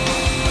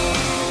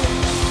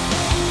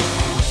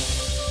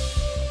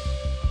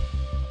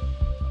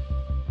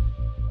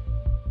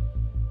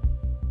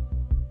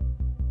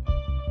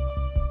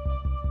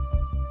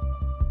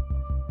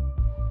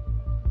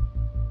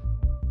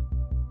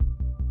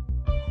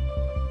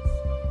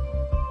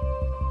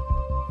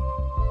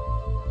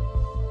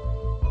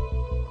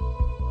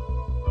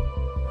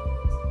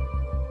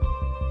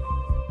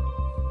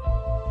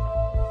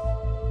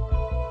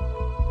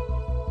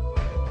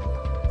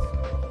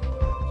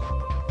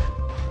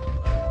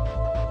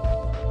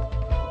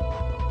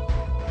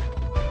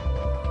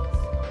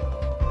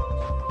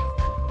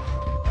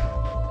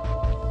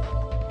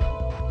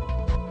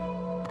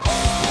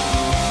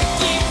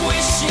 Keep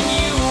wishing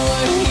you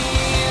were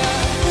here,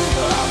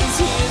 all these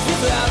years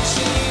without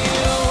you.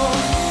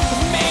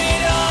 Made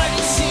it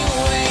harder to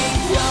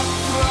wake up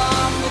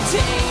from the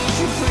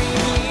daydream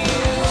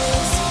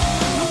previews.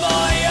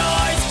 My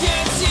eyes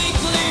can see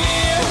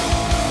clear,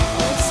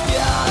 old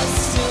skies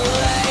still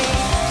late.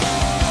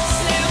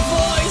 Sad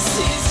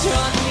voices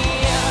draw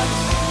near,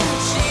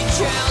 she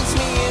drowns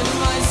me in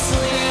my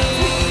sleep.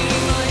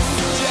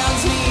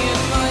 Drowns me in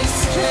my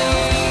sleep.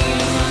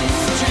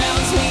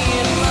 Drowns me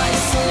in my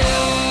sleep.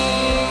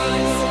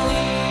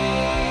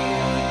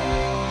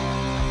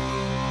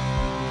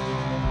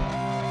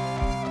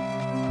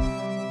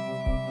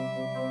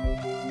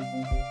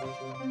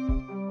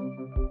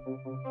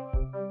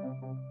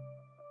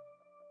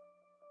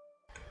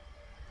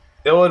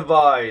 Ill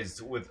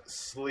Advised with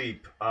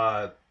Sleep.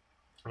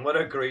 What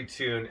a great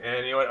tune.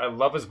 And you know what? I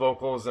love his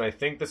vocals, and I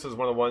think this was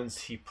one of the ones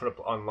he put up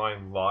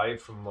online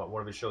live from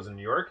one of his shows in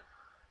New York.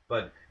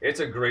 But it's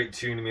a great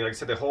tune to me. Like I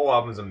said, the whole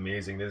album is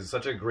amazing. This is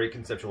such a great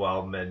conceptual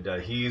album,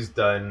 and he's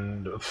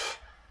done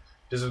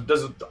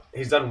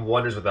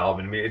wonders with the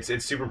album. I mean,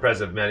 it's super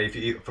impressive, man. If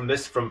you,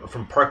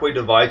 from Parkway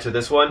Divide to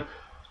this one,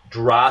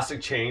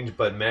 drastic change,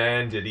 but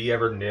man, did he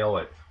ever nail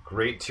it.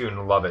 Great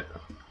tune, love it.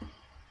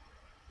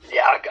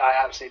 Yeah,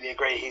 I absolutely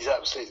agree. He's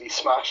absolutely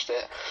smashed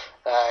it.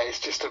 It's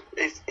just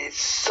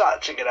it's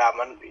such a good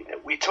album.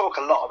 And, we talk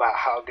a lot about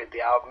how good the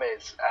album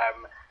is,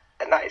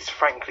 and that is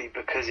frankly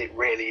because it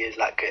really is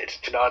that good.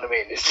 Do you know what I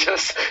mean? It's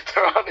just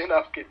there aren't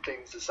enough good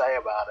things to say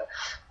about it.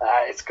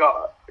 It's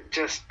got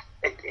just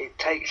it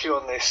takes you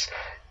on this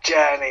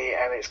journey,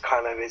 and it's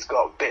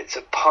got bits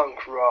of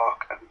punk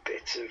rock and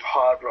bits of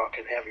hard rock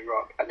and heavy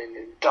rock and an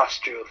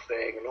industrial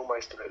thing and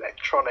almost an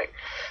electronic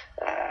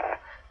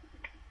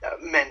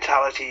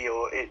mentality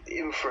or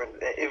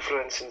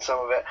influence in some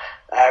of it,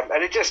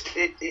 and it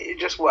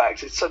just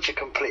works. It's such a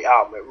complete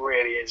album. It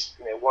really is,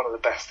 one of the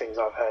best things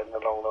I've heard in a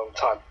long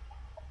time.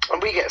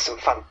 And we get some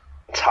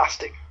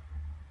fantastic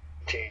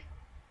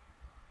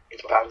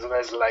bands, and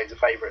there's loads of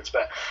favourites.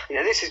 But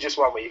this is just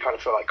one where you kind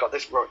of feel like, God,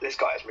 this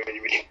guy has really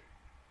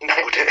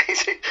nailed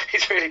it.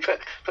 He's really put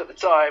the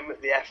time,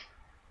 the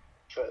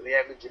effort, the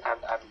energy,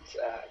 and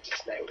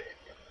just nailed it.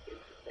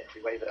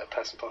 Every way that a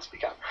person possibly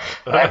can.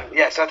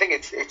 So I think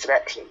it's an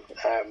excellent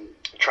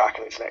track,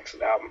 and it's an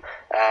excellent album.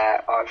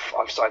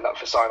 I've signed up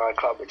for Cyanide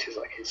Club, which is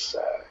like his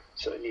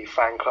sort of new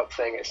fan club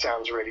thing. It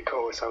sounds really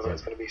cool. It sounds like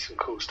there's going to be some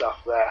cool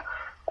stuff there.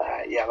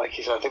 Like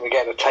you said, I think we're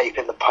getting a tape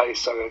in the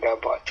post, so I'm going to go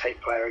and buy a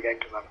tape player again,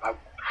 because I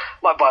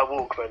might buy a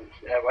Walkman.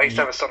 I used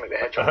to have a Sonic the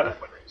Hedgehog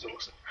Walkman. It was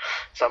awesome.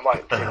 So I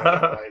might see one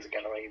of those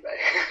again on eBay.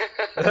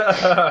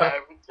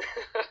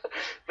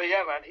 But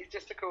yeah, man, he's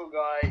just a cool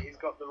guy. He's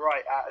got the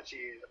right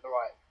attitude and the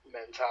right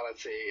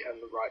mentality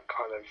and the right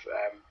kind of,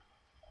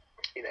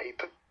 he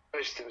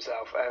pushed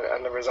himself,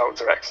 and the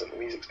results are excellent. The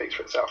music speaks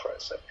for itself,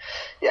 right? So,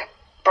 yeah,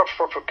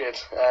 proper good.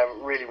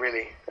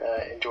 Really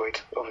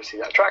enjoyed, obviously,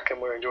 that track,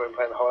 and we're enjoying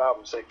playing the whole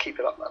album. So keep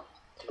it up, man.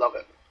 Love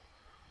it.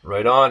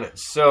 Right on.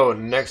 So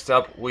next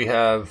up, we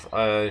have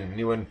a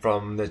new one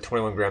from the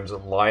 21 Grams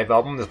live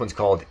album. This one's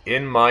called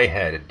In My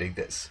Head. Dig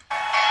this.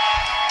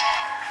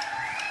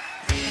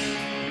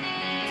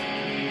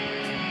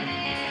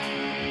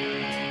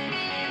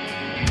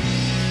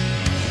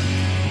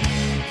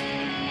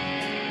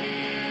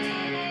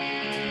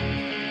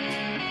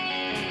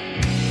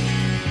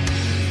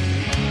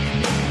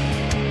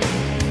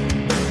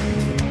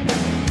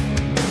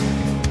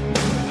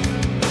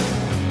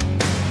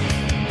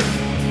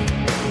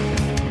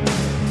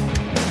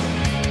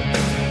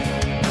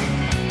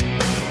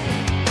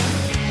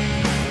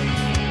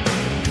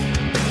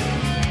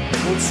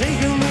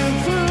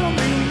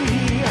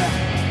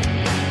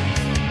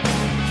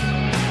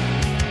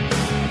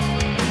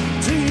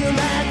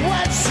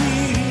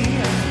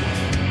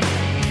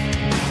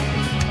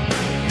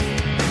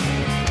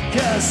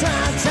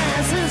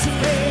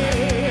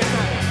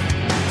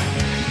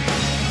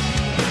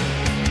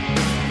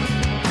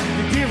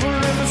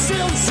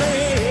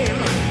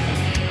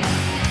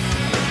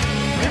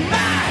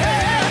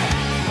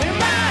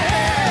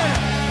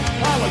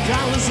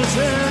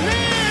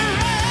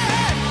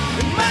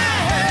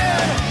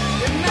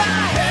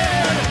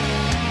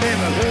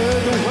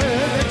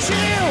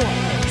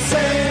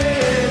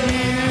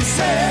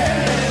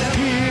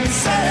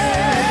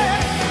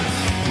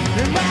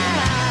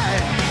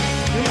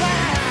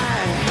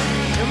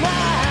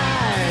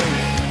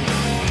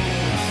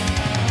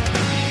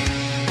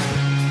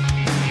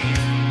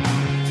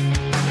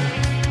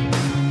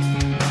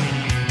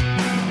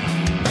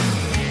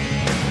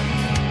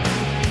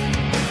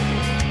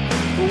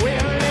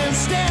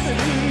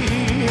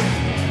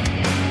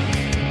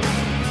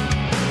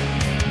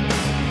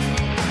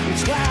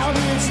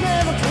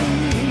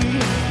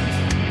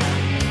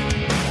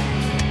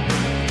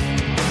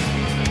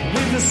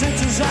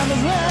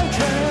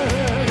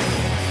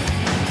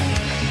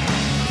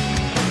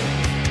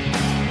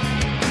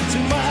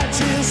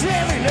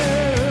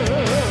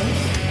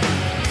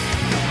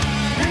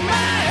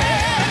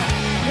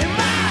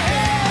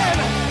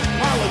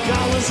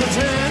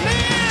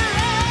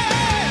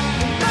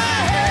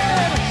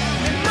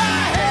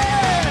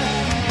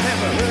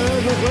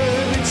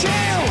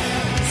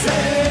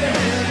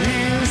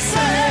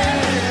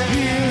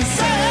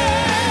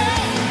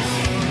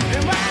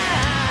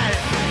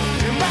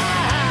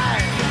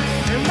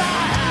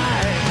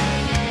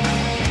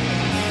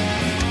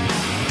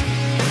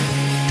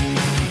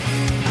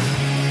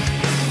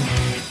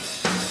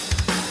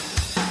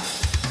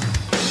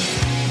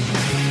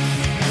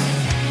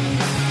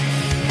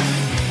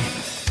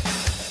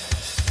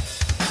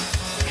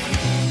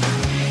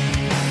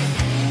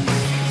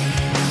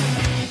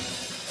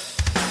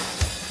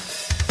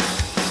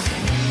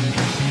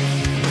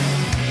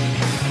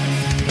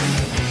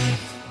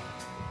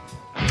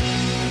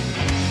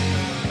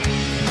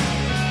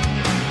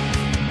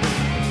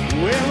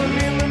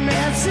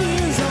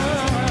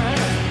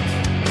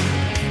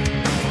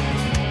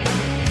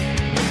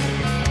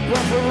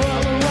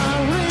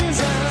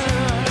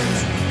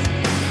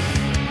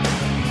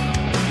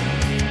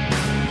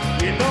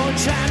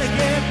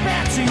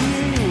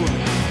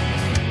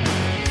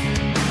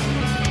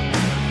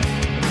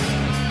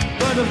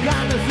 would have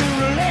got me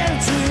through a letter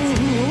too.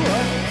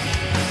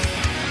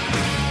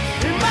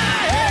 In my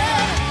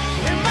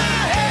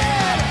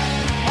head,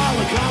 all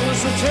the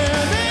colors are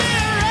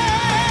turning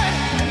red.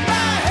 In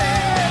my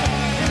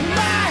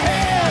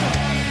head,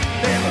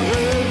 never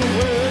heard the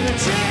word that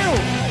you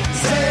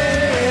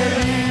said.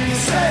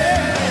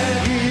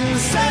 You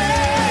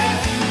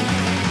said.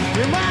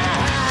 In my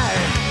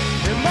head,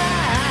 in my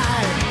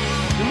head,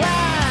 in my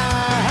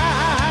head.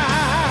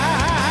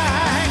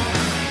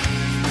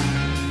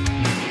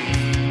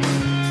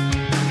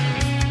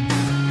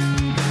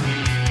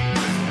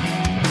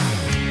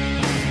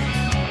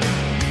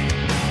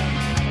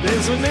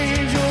 There's an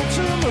angel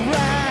to the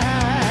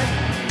right.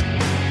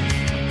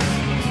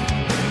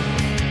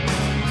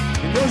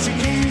 You know she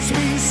keeps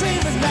me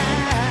safe at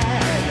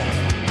night.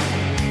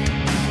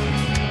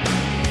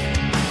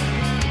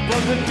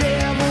 But the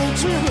devil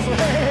to the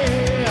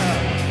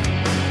left,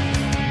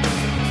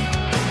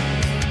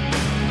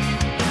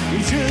 he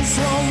just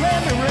won't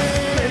let me rest.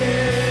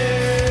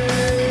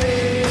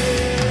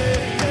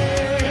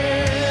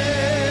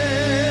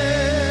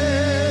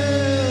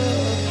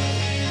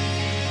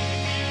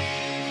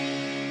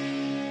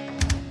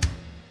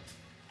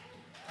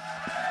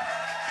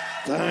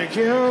 Thank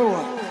you.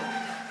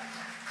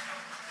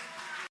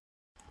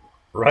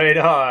 Right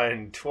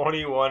on,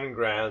 21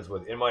 grams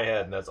with In My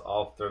Head, and that's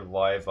off their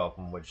live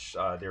album, which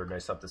they were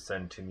nice enough to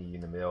send to me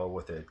in the mail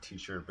with a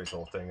t-shirt, big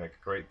whole thing, like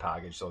a great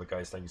package. So the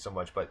guys, thank you so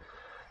much. But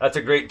that's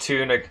a great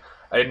tune. Like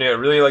I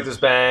really like this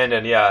band,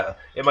 and yeah,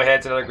 In My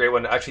Head's another great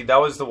one. Actually, that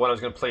was the one I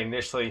was going to play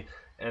initially,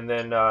 and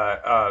then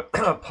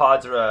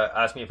Pods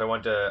asked me if I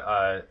wanted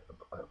to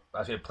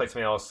asked me to play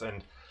something else,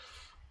 and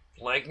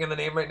blanking on the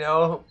name right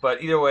now,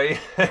 but either way,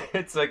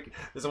 it's like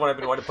this is one I've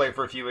been wanting to play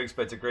for a few weeks,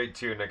 but it's a great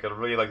tune. Like I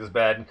really like this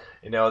band.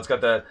 You know, it's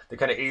got the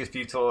kind of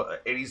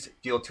 80s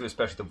feel to,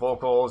 especially the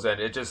vocals, and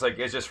it's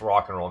just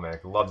rock and roll, man.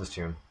 I love this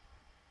tune.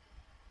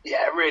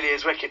 Yeah, it really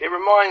is wicked. It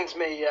reminds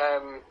me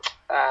of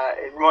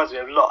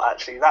a lot,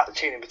 actually. That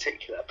tune in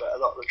particular, but a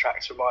lot of the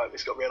tracks remind me.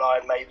 It's got real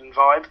Iron Maiden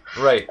vibe.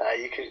 Right.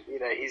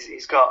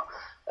 He's got.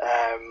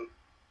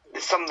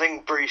 There's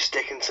something Bruce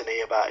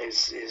Dickinson-y about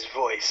his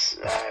voice,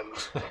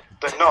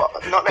 but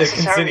not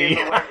necessarily.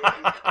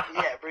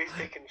 Yeah, Bruce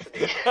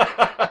Dickinson-y.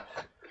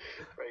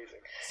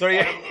 Phrasing. So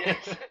yeah, we're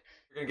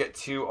gonna get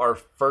to our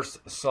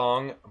first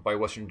song by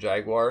Western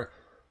Jaguar.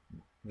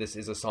 This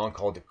is a song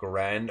called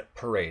Grand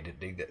Parade.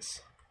 Dig this.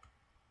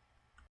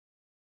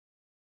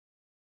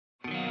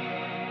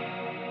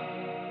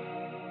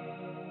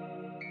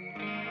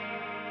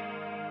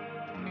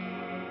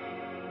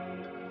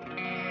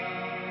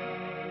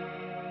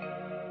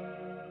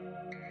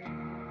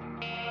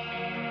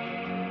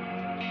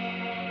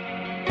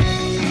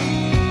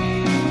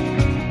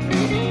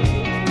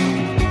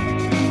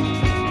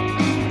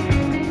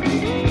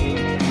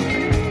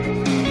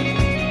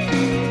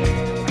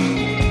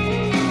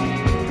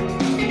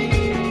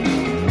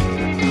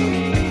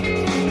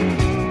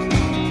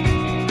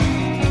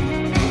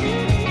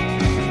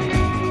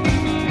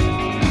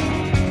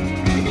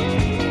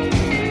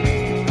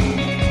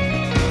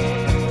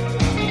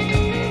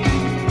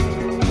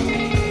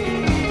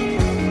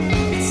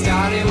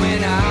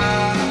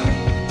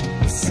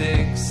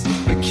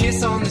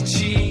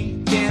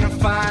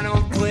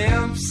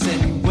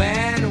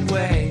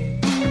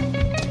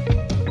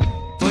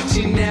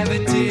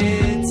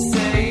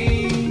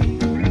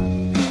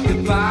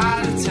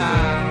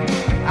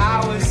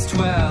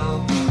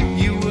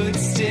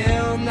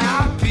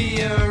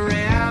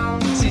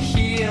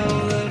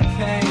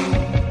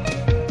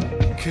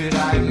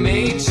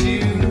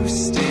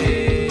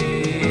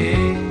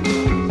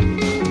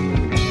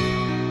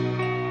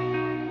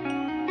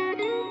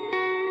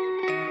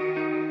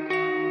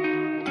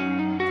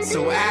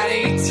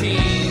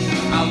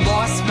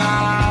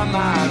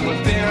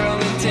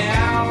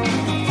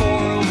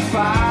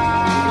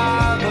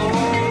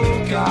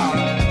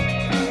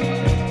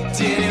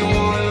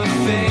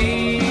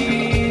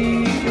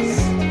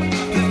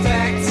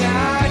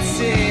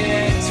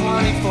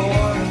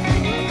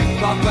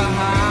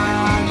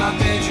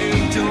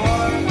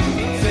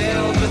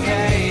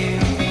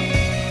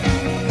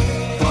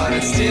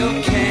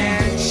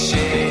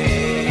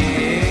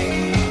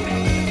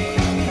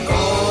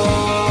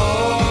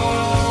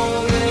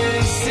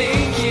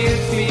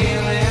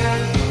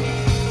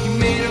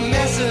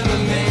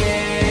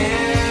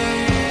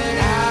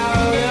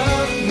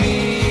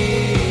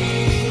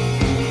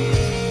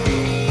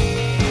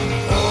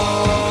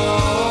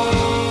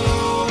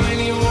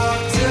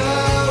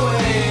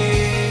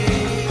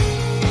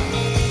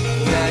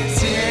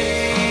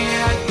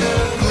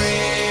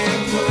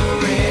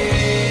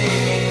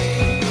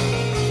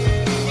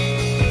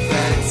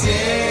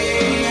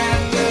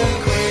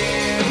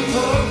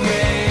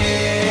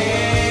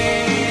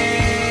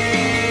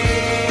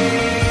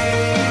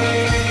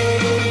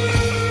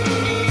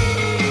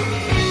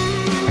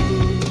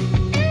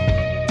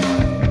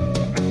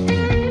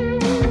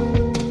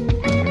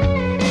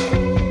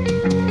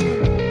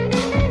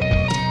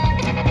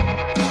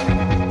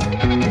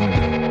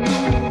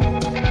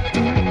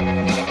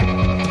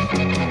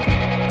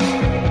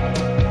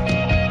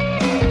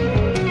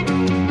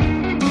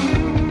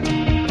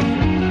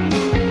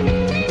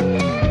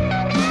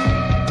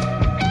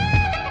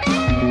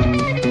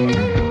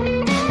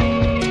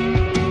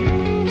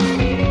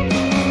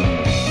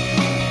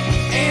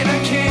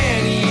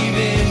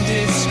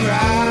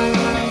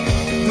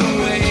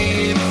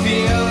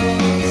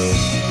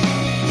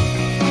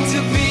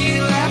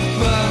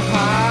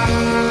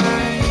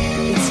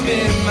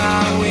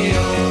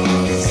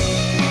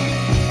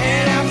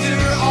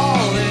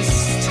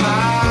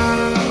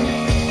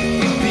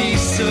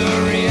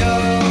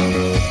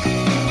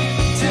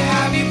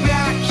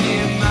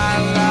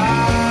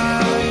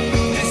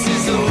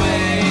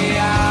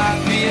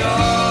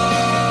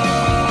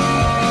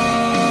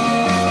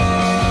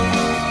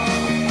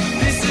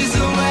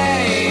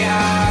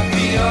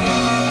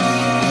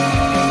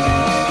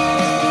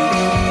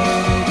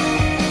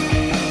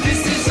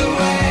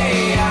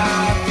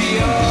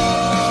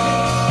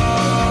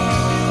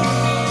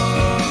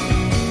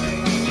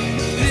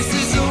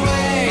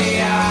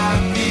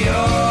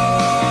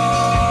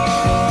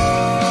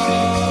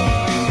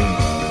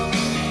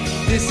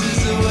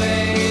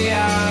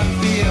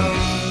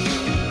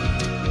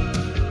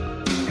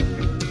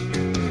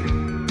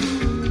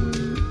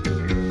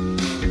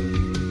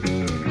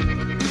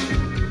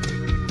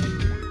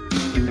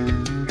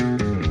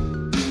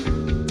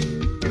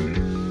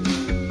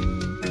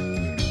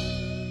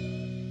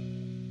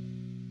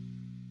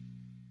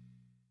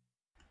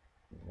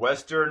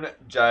 Western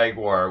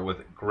Jaguar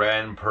with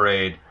Grand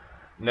Parade.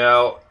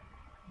 Now,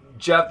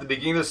 Jeff, the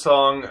beginning of the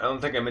song, I don't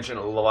think I mentioned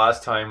it the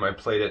last time I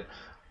played it,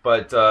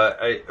 but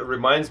it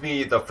reminds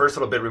me, the first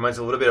little bit reminds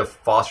me a little bit of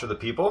Foster the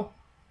People.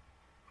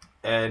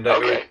 And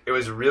it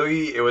was a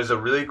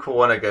really cool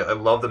one. I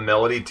love the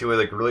melody to it,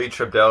 like really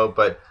tripped out,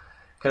 but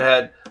kind of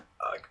had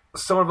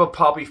somewhat of a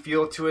poppy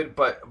feel to it,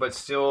 but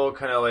still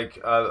kind of like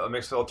a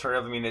mixed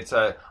alternative. I mean,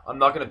 I'm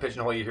not going to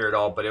pigeonhole you here at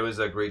all, but it was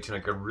a great tune.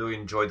 Like, I really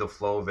enjoyed the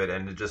flow of it,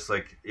 and it just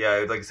like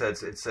I said,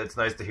 it's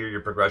nice to hear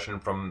your progression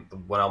from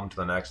one album to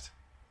the next.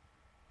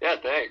 Yeah,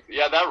 thanks.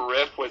 Yeah, that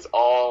riff was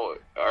all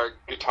our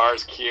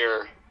guitarist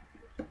Kier.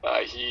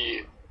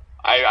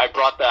 I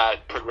brought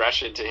that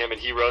progression to him, and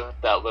he wrote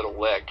that little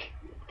lick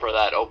for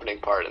that opening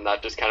part, and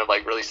that just kind of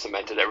like really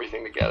cemented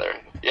everything together.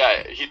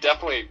 Yeah, he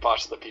definitely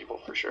Foster the People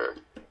for sure.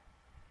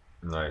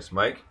 Nice.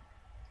 Mike?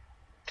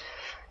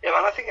 Yeah,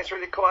 man, I think it's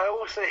really cool. I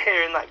also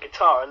hear in that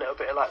guitar a little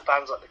bit of like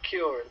bands like The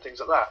Cure and things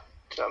like that.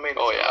 Do you know what I mean?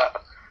 Oh, yeah.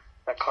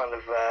 That kind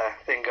of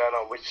thing going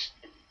on, which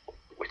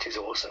is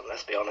awesome,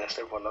 let's be honest.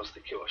 Everyone loves The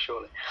Cure,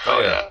 surely. Oh,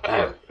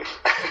 yeah.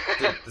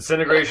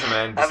 Disintegration,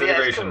 man.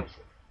 Disintegration. Yeah,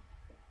 cool.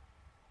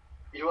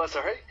 You what,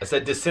 sorry? I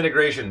said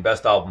Disintegration,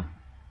 best album.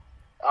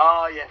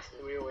 Oh yes,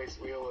 we always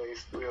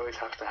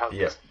have to have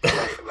this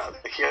debate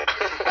about The Cure.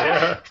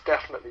 It's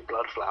definitely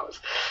Bloodflowers.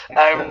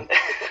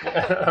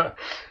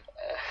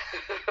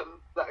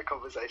 That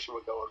conversation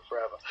will go on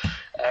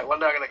forever. One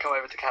day I'm going to come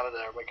over to Canada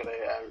and we're going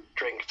to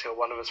drink till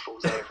one of us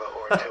falls over,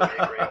 or until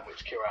we agree on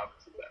which Cure album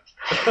is the best.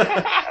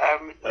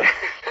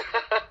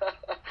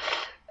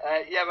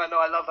 Yeah, man, no,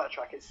 I love that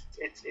track.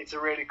 It's a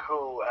really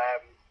cool.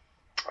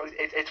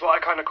 It's what I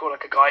kind of call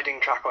like a guiding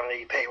track on an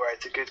EP, where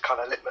it's a good kind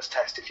of litmus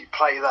test. If you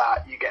play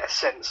that, you get a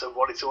sense of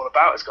what it's all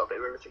about. It's got a bit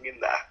of everything in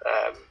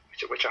there,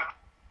 which I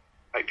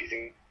hope you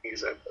think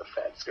is a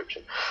fair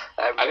description.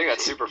 I think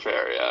that's super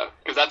fair, yeah.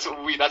 Because that's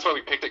why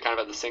we picked it kind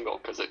of as a single,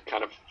 because it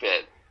kind of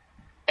fit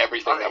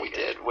everything that we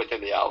did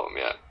within the album,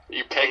 yeah.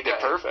 You pegged it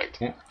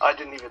perfect. I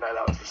didn't even know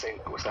that was the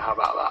single, so how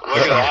about that?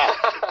 Look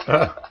at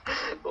that.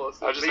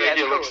 Awesome. I'll just make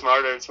you look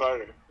smarter and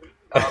smarter.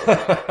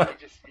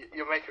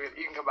 You're making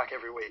you can come back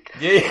every week.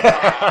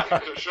 Yeah.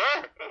 Sure.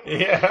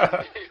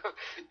 Yeah.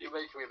 You're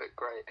making me look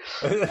great.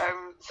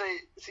 So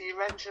you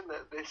mentioned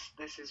that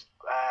this is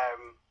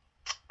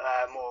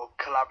more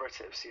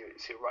collaborative. So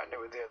you're writing it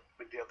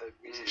with the other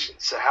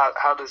musicians. So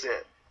how does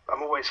it?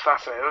 I'm always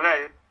fascinated. I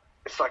know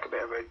it's like a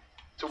bit of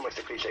it's almost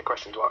a cliche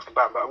question to ask a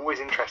band, but I'm always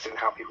interested in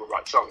how people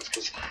write songs,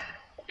 because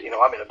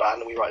I'm in a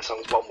band and we write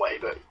songs one way,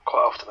 but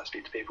quite often I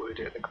speak to people who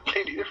do it in a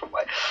completely different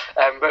way.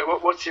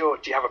 But what's do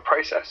you have a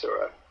process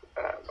or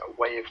a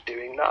way of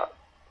doing that?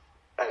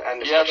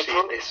 And especially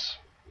in this,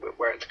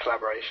 where it's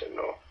collaboration,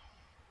 or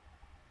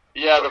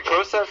the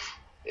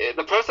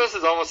process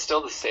is almost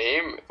still the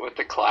same with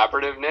the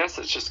collaborativeness.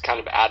 It's just kind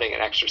of adding an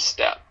extra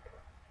step.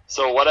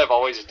 So what I've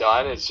always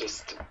done is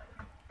just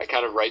I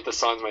kind of write the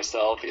songs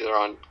myself, either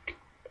on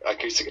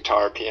acoustic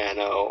guitar,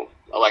 piano,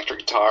 electric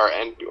guitar,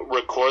 and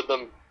record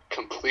them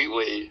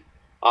completely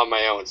on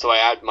my own. So I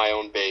add my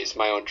own bass,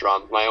 my own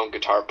drums, my own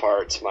guitar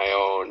parts, my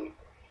own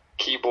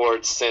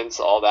keyboards, synths,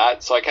 all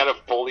that. So I kind of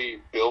fully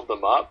build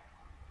them up.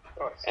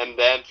 Nice. And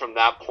then from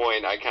that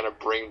point, I kind of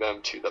bring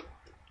them to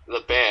the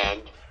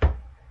band,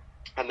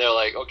 and they're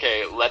like,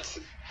 okay,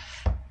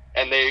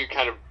 and they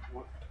kind of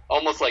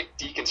almost like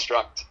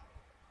deconstruct.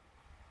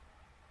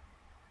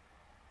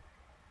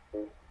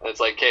 And it's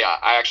like, okay,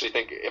 I actually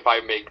think if I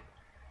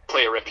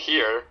play a riff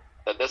here,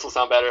 that this will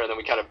sound better, and then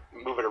we kind of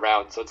move it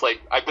around. So it's like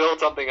I build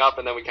something up,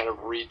 and then we kind of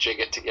rejig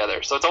it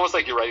together. So it's almost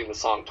like you're writing the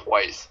song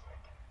twice,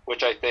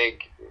 which I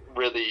think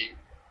really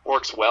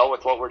works well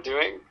with what we're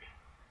doing,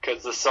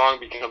 because the song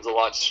becomes a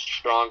lot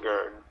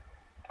stronger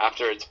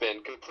after it's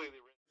been completely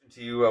written.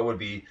 To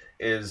you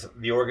is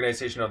the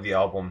organization of the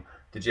album.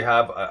 Did you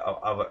have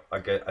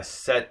a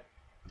set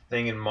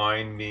thing in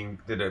mind? Meaning,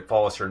 did it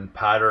follow a certain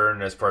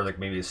pattern as far as like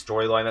maybe a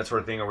storyline, that sort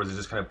of thing, or was it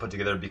just kind of put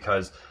together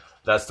because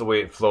that's the way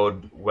it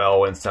flowed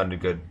well and sounded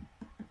good?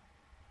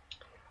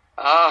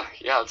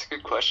 Yeah, that's a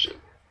good question.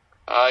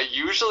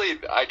 Usually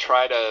I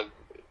try to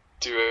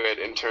do it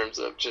in terms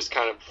of just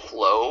kind of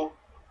flow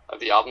of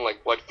the album, like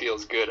what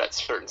feels good at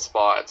certain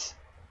spots.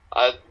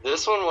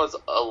 This one was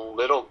a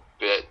little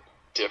bit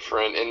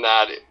different in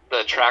that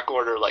the track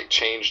order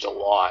changed a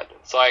lot.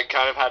 So I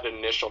kind of had an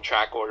initial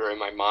track order in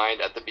my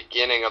mind at the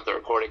beginning of the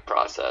recording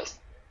process.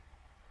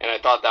 And I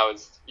thought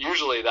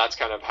that's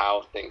kind of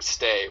how things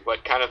stay.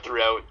 But kind of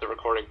throughout the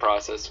recording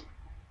process,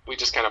 we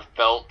just kind of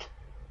felt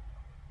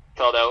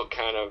out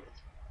kind of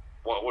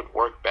what would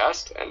work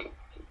best, and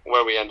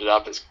where we ended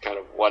up is kind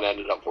of what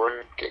ended up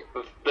working.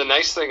 The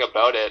nice thing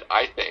about it,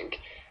 I think,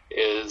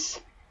 is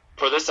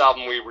for this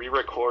album we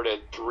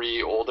re-recorded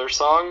 3 older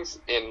songs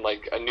in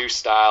a new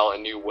style, a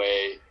new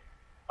way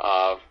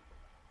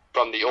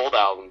from the old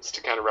albums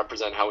to kind of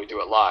represent how we do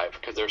it live,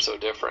 because they're so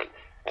different.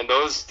 And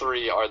those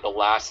 3 are the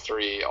last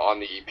 3 on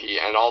the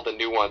EP, and all the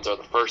new ones are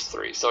the first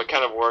 3. So it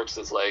kind of works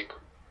as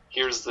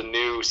here's the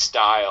new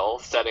style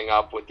setting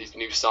up with these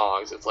new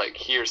songs. It's like,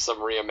 here's some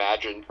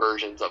reimagined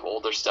versions of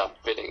older stuff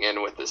fitting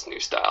in with this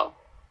new style,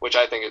 which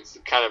I think is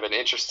kind of an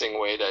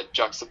interesting way to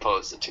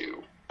juxtapose the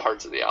two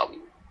parts of the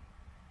album.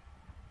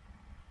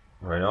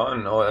 Right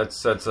on. No,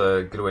 that's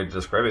a good way to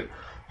describe it,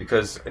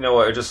 because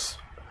it's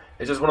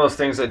just one of those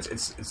things that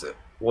it's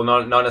well,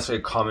 not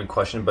necessarily a common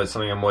question, but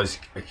something I'm always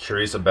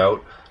curious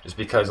about, just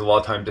because a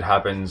lot of times it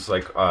happens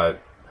like on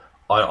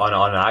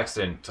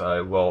accident.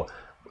 Well,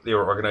 they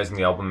were organizing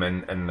the album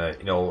and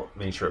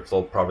making sure it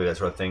flowed properly, that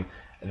sort of thing,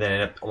 and then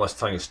ended up almost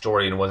telling a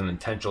story, and it wasn't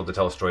intentional to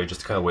tell a story,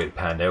 just kind of the way it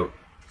panned out.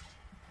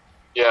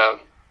 Yeah,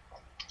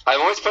 I've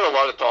always put a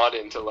lot of thought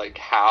into like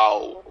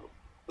how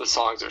the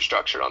songs are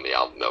structured on the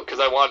album, though, because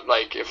I want,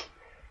 like, if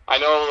I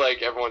know,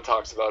 like, everyone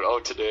talks about, oh,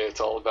 today it's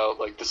all about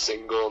like the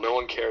single, no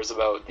one cares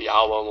about the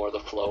album or the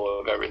flow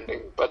of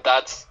everything, but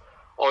that's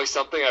always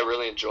something I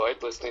really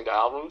enjoyed listening to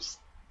albums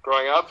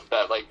growing up,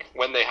 that like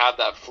when they have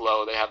that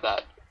flow, they have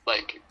that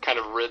like kind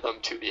of rhythm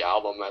to the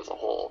album as a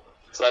whole.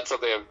 So that's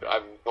something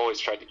I've always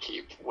tried to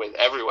keep with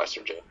every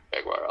Western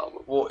Jaguar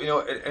album. Well,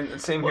 and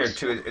same here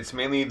too. It's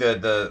mainly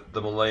the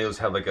millennials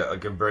have like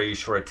a very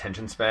short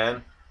attention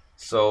span,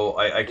 so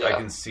I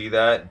can see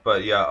that.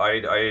 But yeah,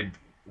 I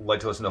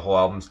like to listen to whole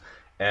albums,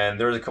 and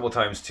there was a couple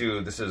times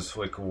too. This is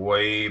like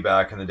way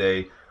back in the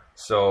day,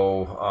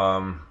 so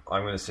I'm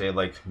gonna say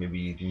like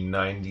maybe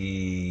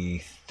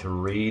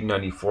 93,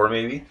 94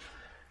 maybe.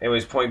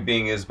 Anyways, point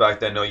being is back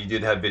then, no, you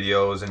did have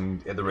videos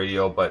and the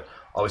radio, but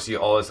obviously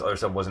all this other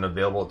stuff wasn't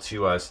available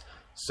to us.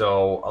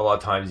 So a lot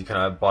of times you kind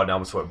of bought an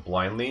album sort of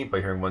blindly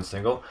by hearing one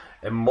single,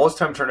 and most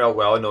time turned out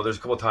well. I know there's a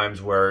couple of times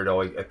where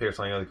I picked up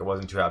something like I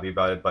wasn't too happy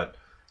about it, but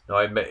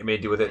I made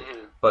do with it.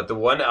 But the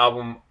one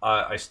album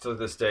I still to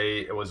this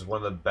day, it was one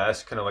of the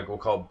best kind of like we'll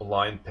call it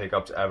blind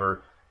pickups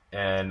ever,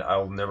 and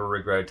I'll never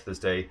regret it to this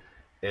day,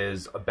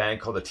 is a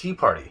band called The Tea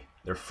Party.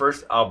 Their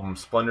first album,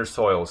 Splendor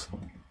Soils.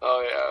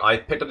 Oh yeah. I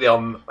picked up the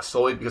album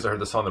solely because I heard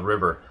the song The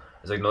River.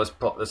 I was like, no,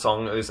 this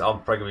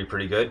album probably gonna be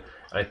pretty good.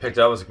 And I picked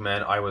it up. I was like,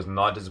 man, I was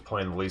not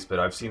disappointed in the least bit.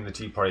 I've seen The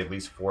Tea Party at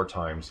least 4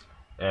 times,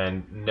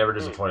 and never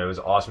disappointed. It was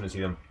awesome to see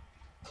them.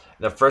 And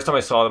the first time I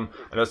saw them,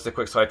 I know it's a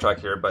quick sidetrack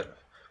here, but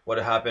what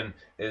had happened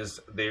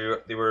is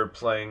they were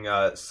playing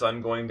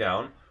Sun Going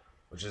Down,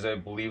 which is, I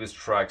believe, is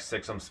track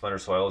 6 on Splendor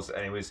Soils.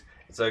 Anyways,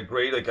 it's a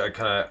great like a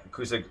kind of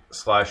acoustic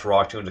 /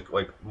 rock tune,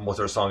 like most of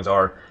their songs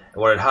are.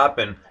 And what had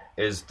happened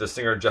is the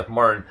singer Jeff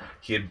Martin,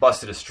 he had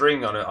busted a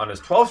string on his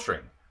 12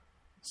 string.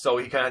 So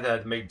he kind of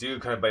had to make do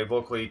kind of by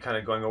vocally kind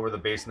of going over the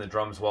bass and the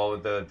drums while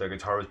the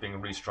guitar was being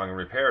restrung and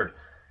repaired.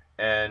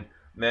 And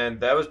man,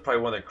 that was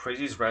probably one of the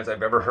craziest rants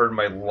I've ever heard in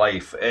my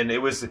life. And it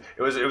was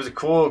a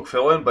cool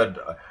fill-in,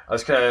 but I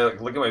was kind of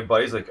like looking at my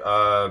buddies like,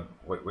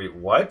 wait,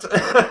 what?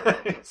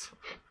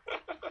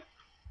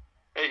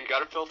 Hey, you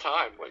gotta fill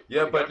time. Like,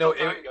 yeah, but no,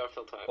 you gotta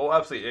fill time. Oh,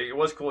 absolutely, it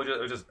was cool. It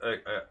was just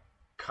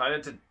kind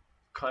of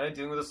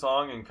dealing with the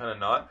song and kind of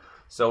not.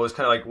 So it was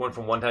kind of like went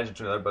from one tangent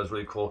to another, but it was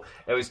really cool.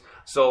 Anyways,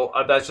 so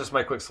that's just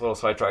my quick little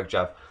sidetrack,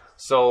 Jeff.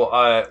 So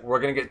we're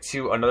gonna get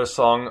to another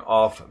song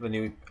off the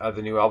new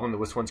album.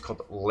 This one's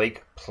called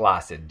Lake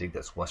Placid. Dig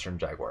this, Western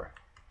Jaguar.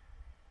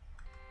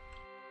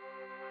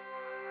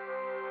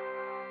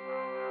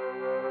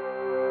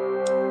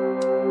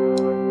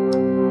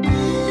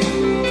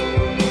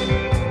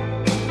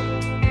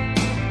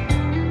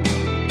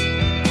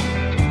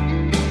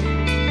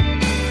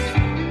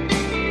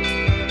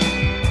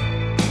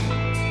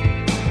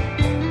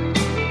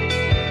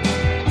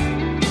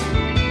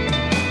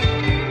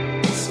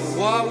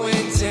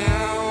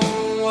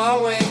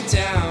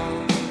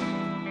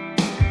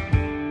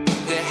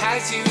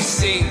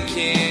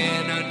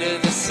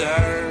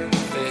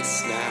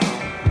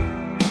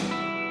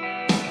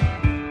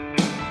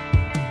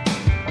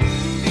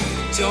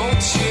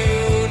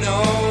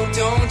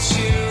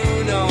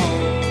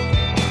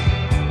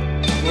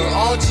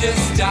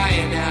 Just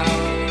dying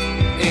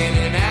out in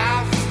an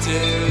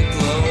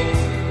afterglow.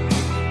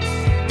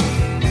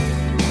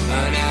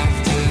 An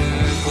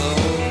afterglow.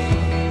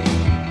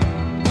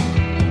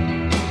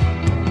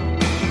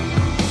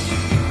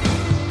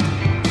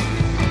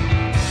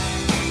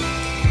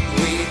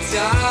 We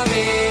dive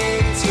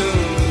into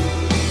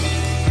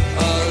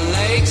a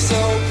lake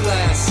so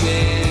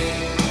placid.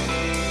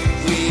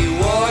 We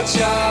watch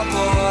our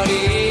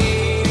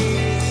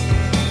bodies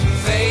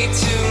fade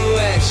to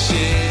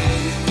ashes.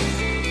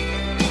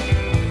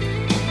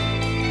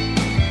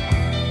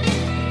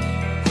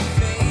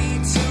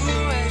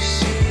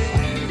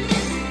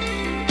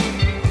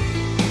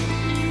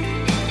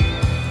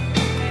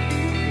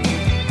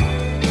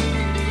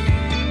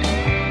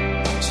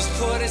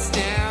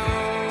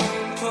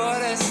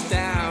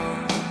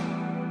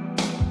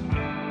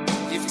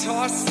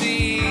 Toss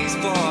these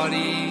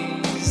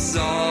bodies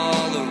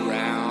all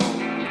around.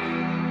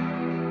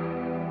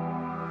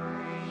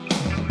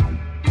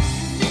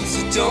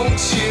 So don't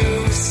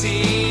you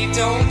see,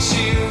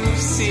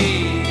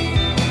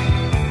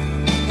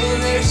 well,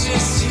 there's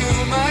just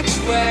too much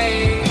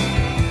weight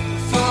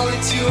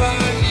falling to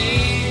our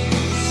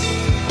knees,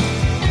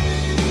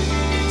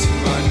 to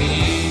our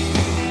knees.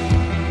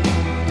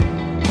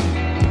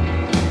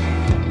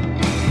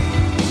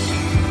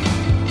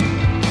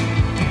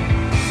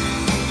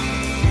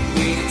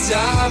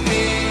 dive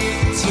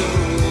into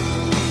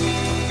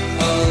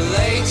a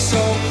lake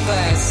so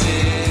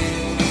placid.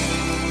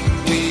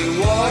 We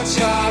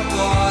watch our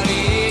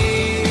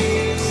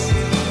bodies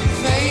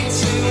fade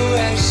to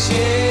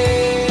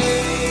ashes.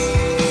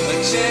 A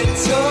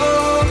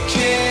gentle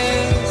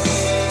kiss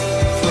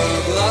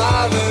from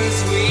lovers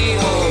we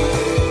hold.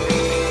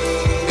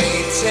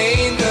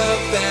 Maintain the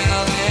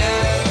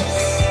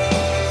balance.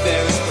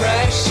 They're as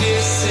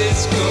precious as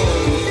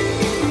gold.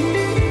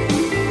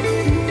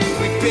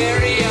 We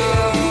bury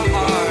our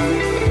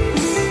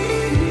hearts.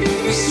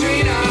 We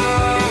strain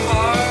our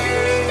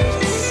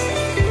hearts.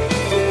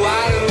 But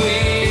why do we?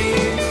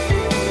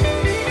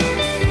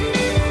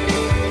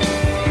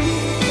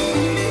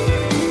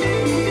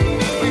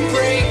 We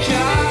break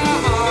our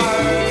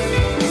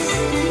hearts.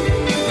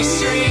 We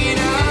strain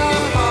our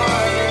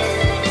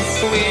hearts.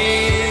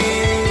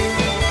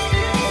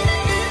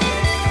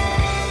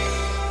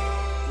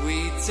 We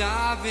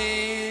dive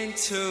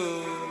into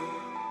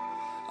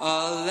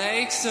a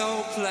lake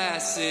so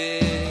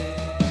placid.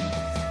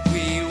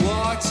 We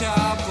watch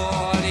our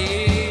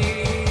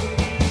bodies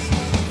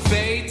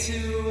fade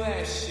to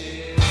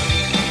ashes.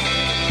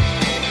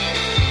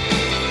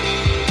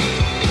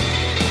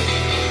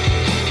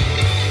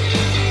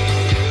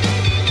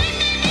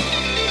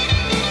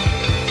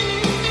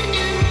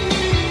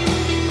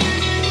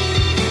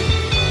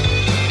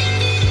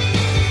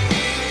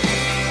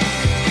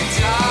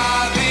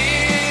 Dive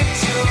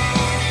into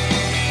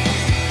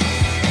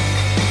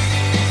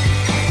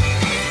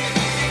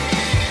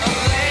a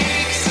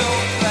lake so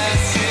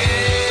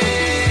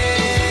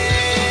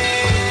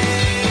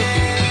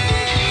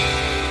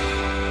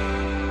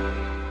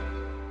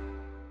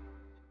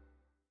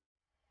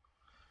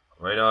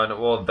Right on.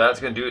 Well, that's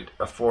going to do it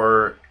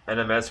for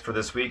NMS for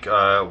this week.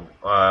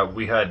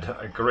 We had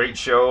a great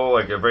show,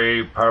 like a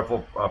very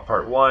powerful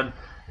part one.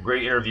 A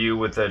great interview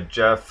with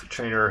Jeff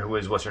Trainer, who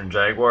is Western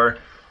Jaguar,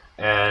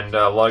 and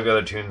a lot of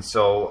other tunes.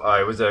 So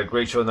it was a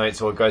great show tonight.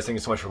 So guys, thank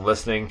you so much for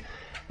listening.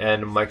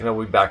 And Mike and I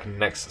will be back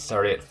next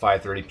Saturday at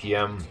 5:30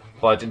 p.m.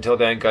 But until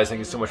then, guys, thank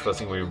you so much for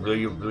listening. We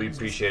really, really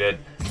appreciate it.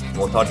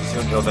 We'll talk to you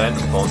soon. Until then,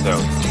 phones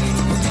out.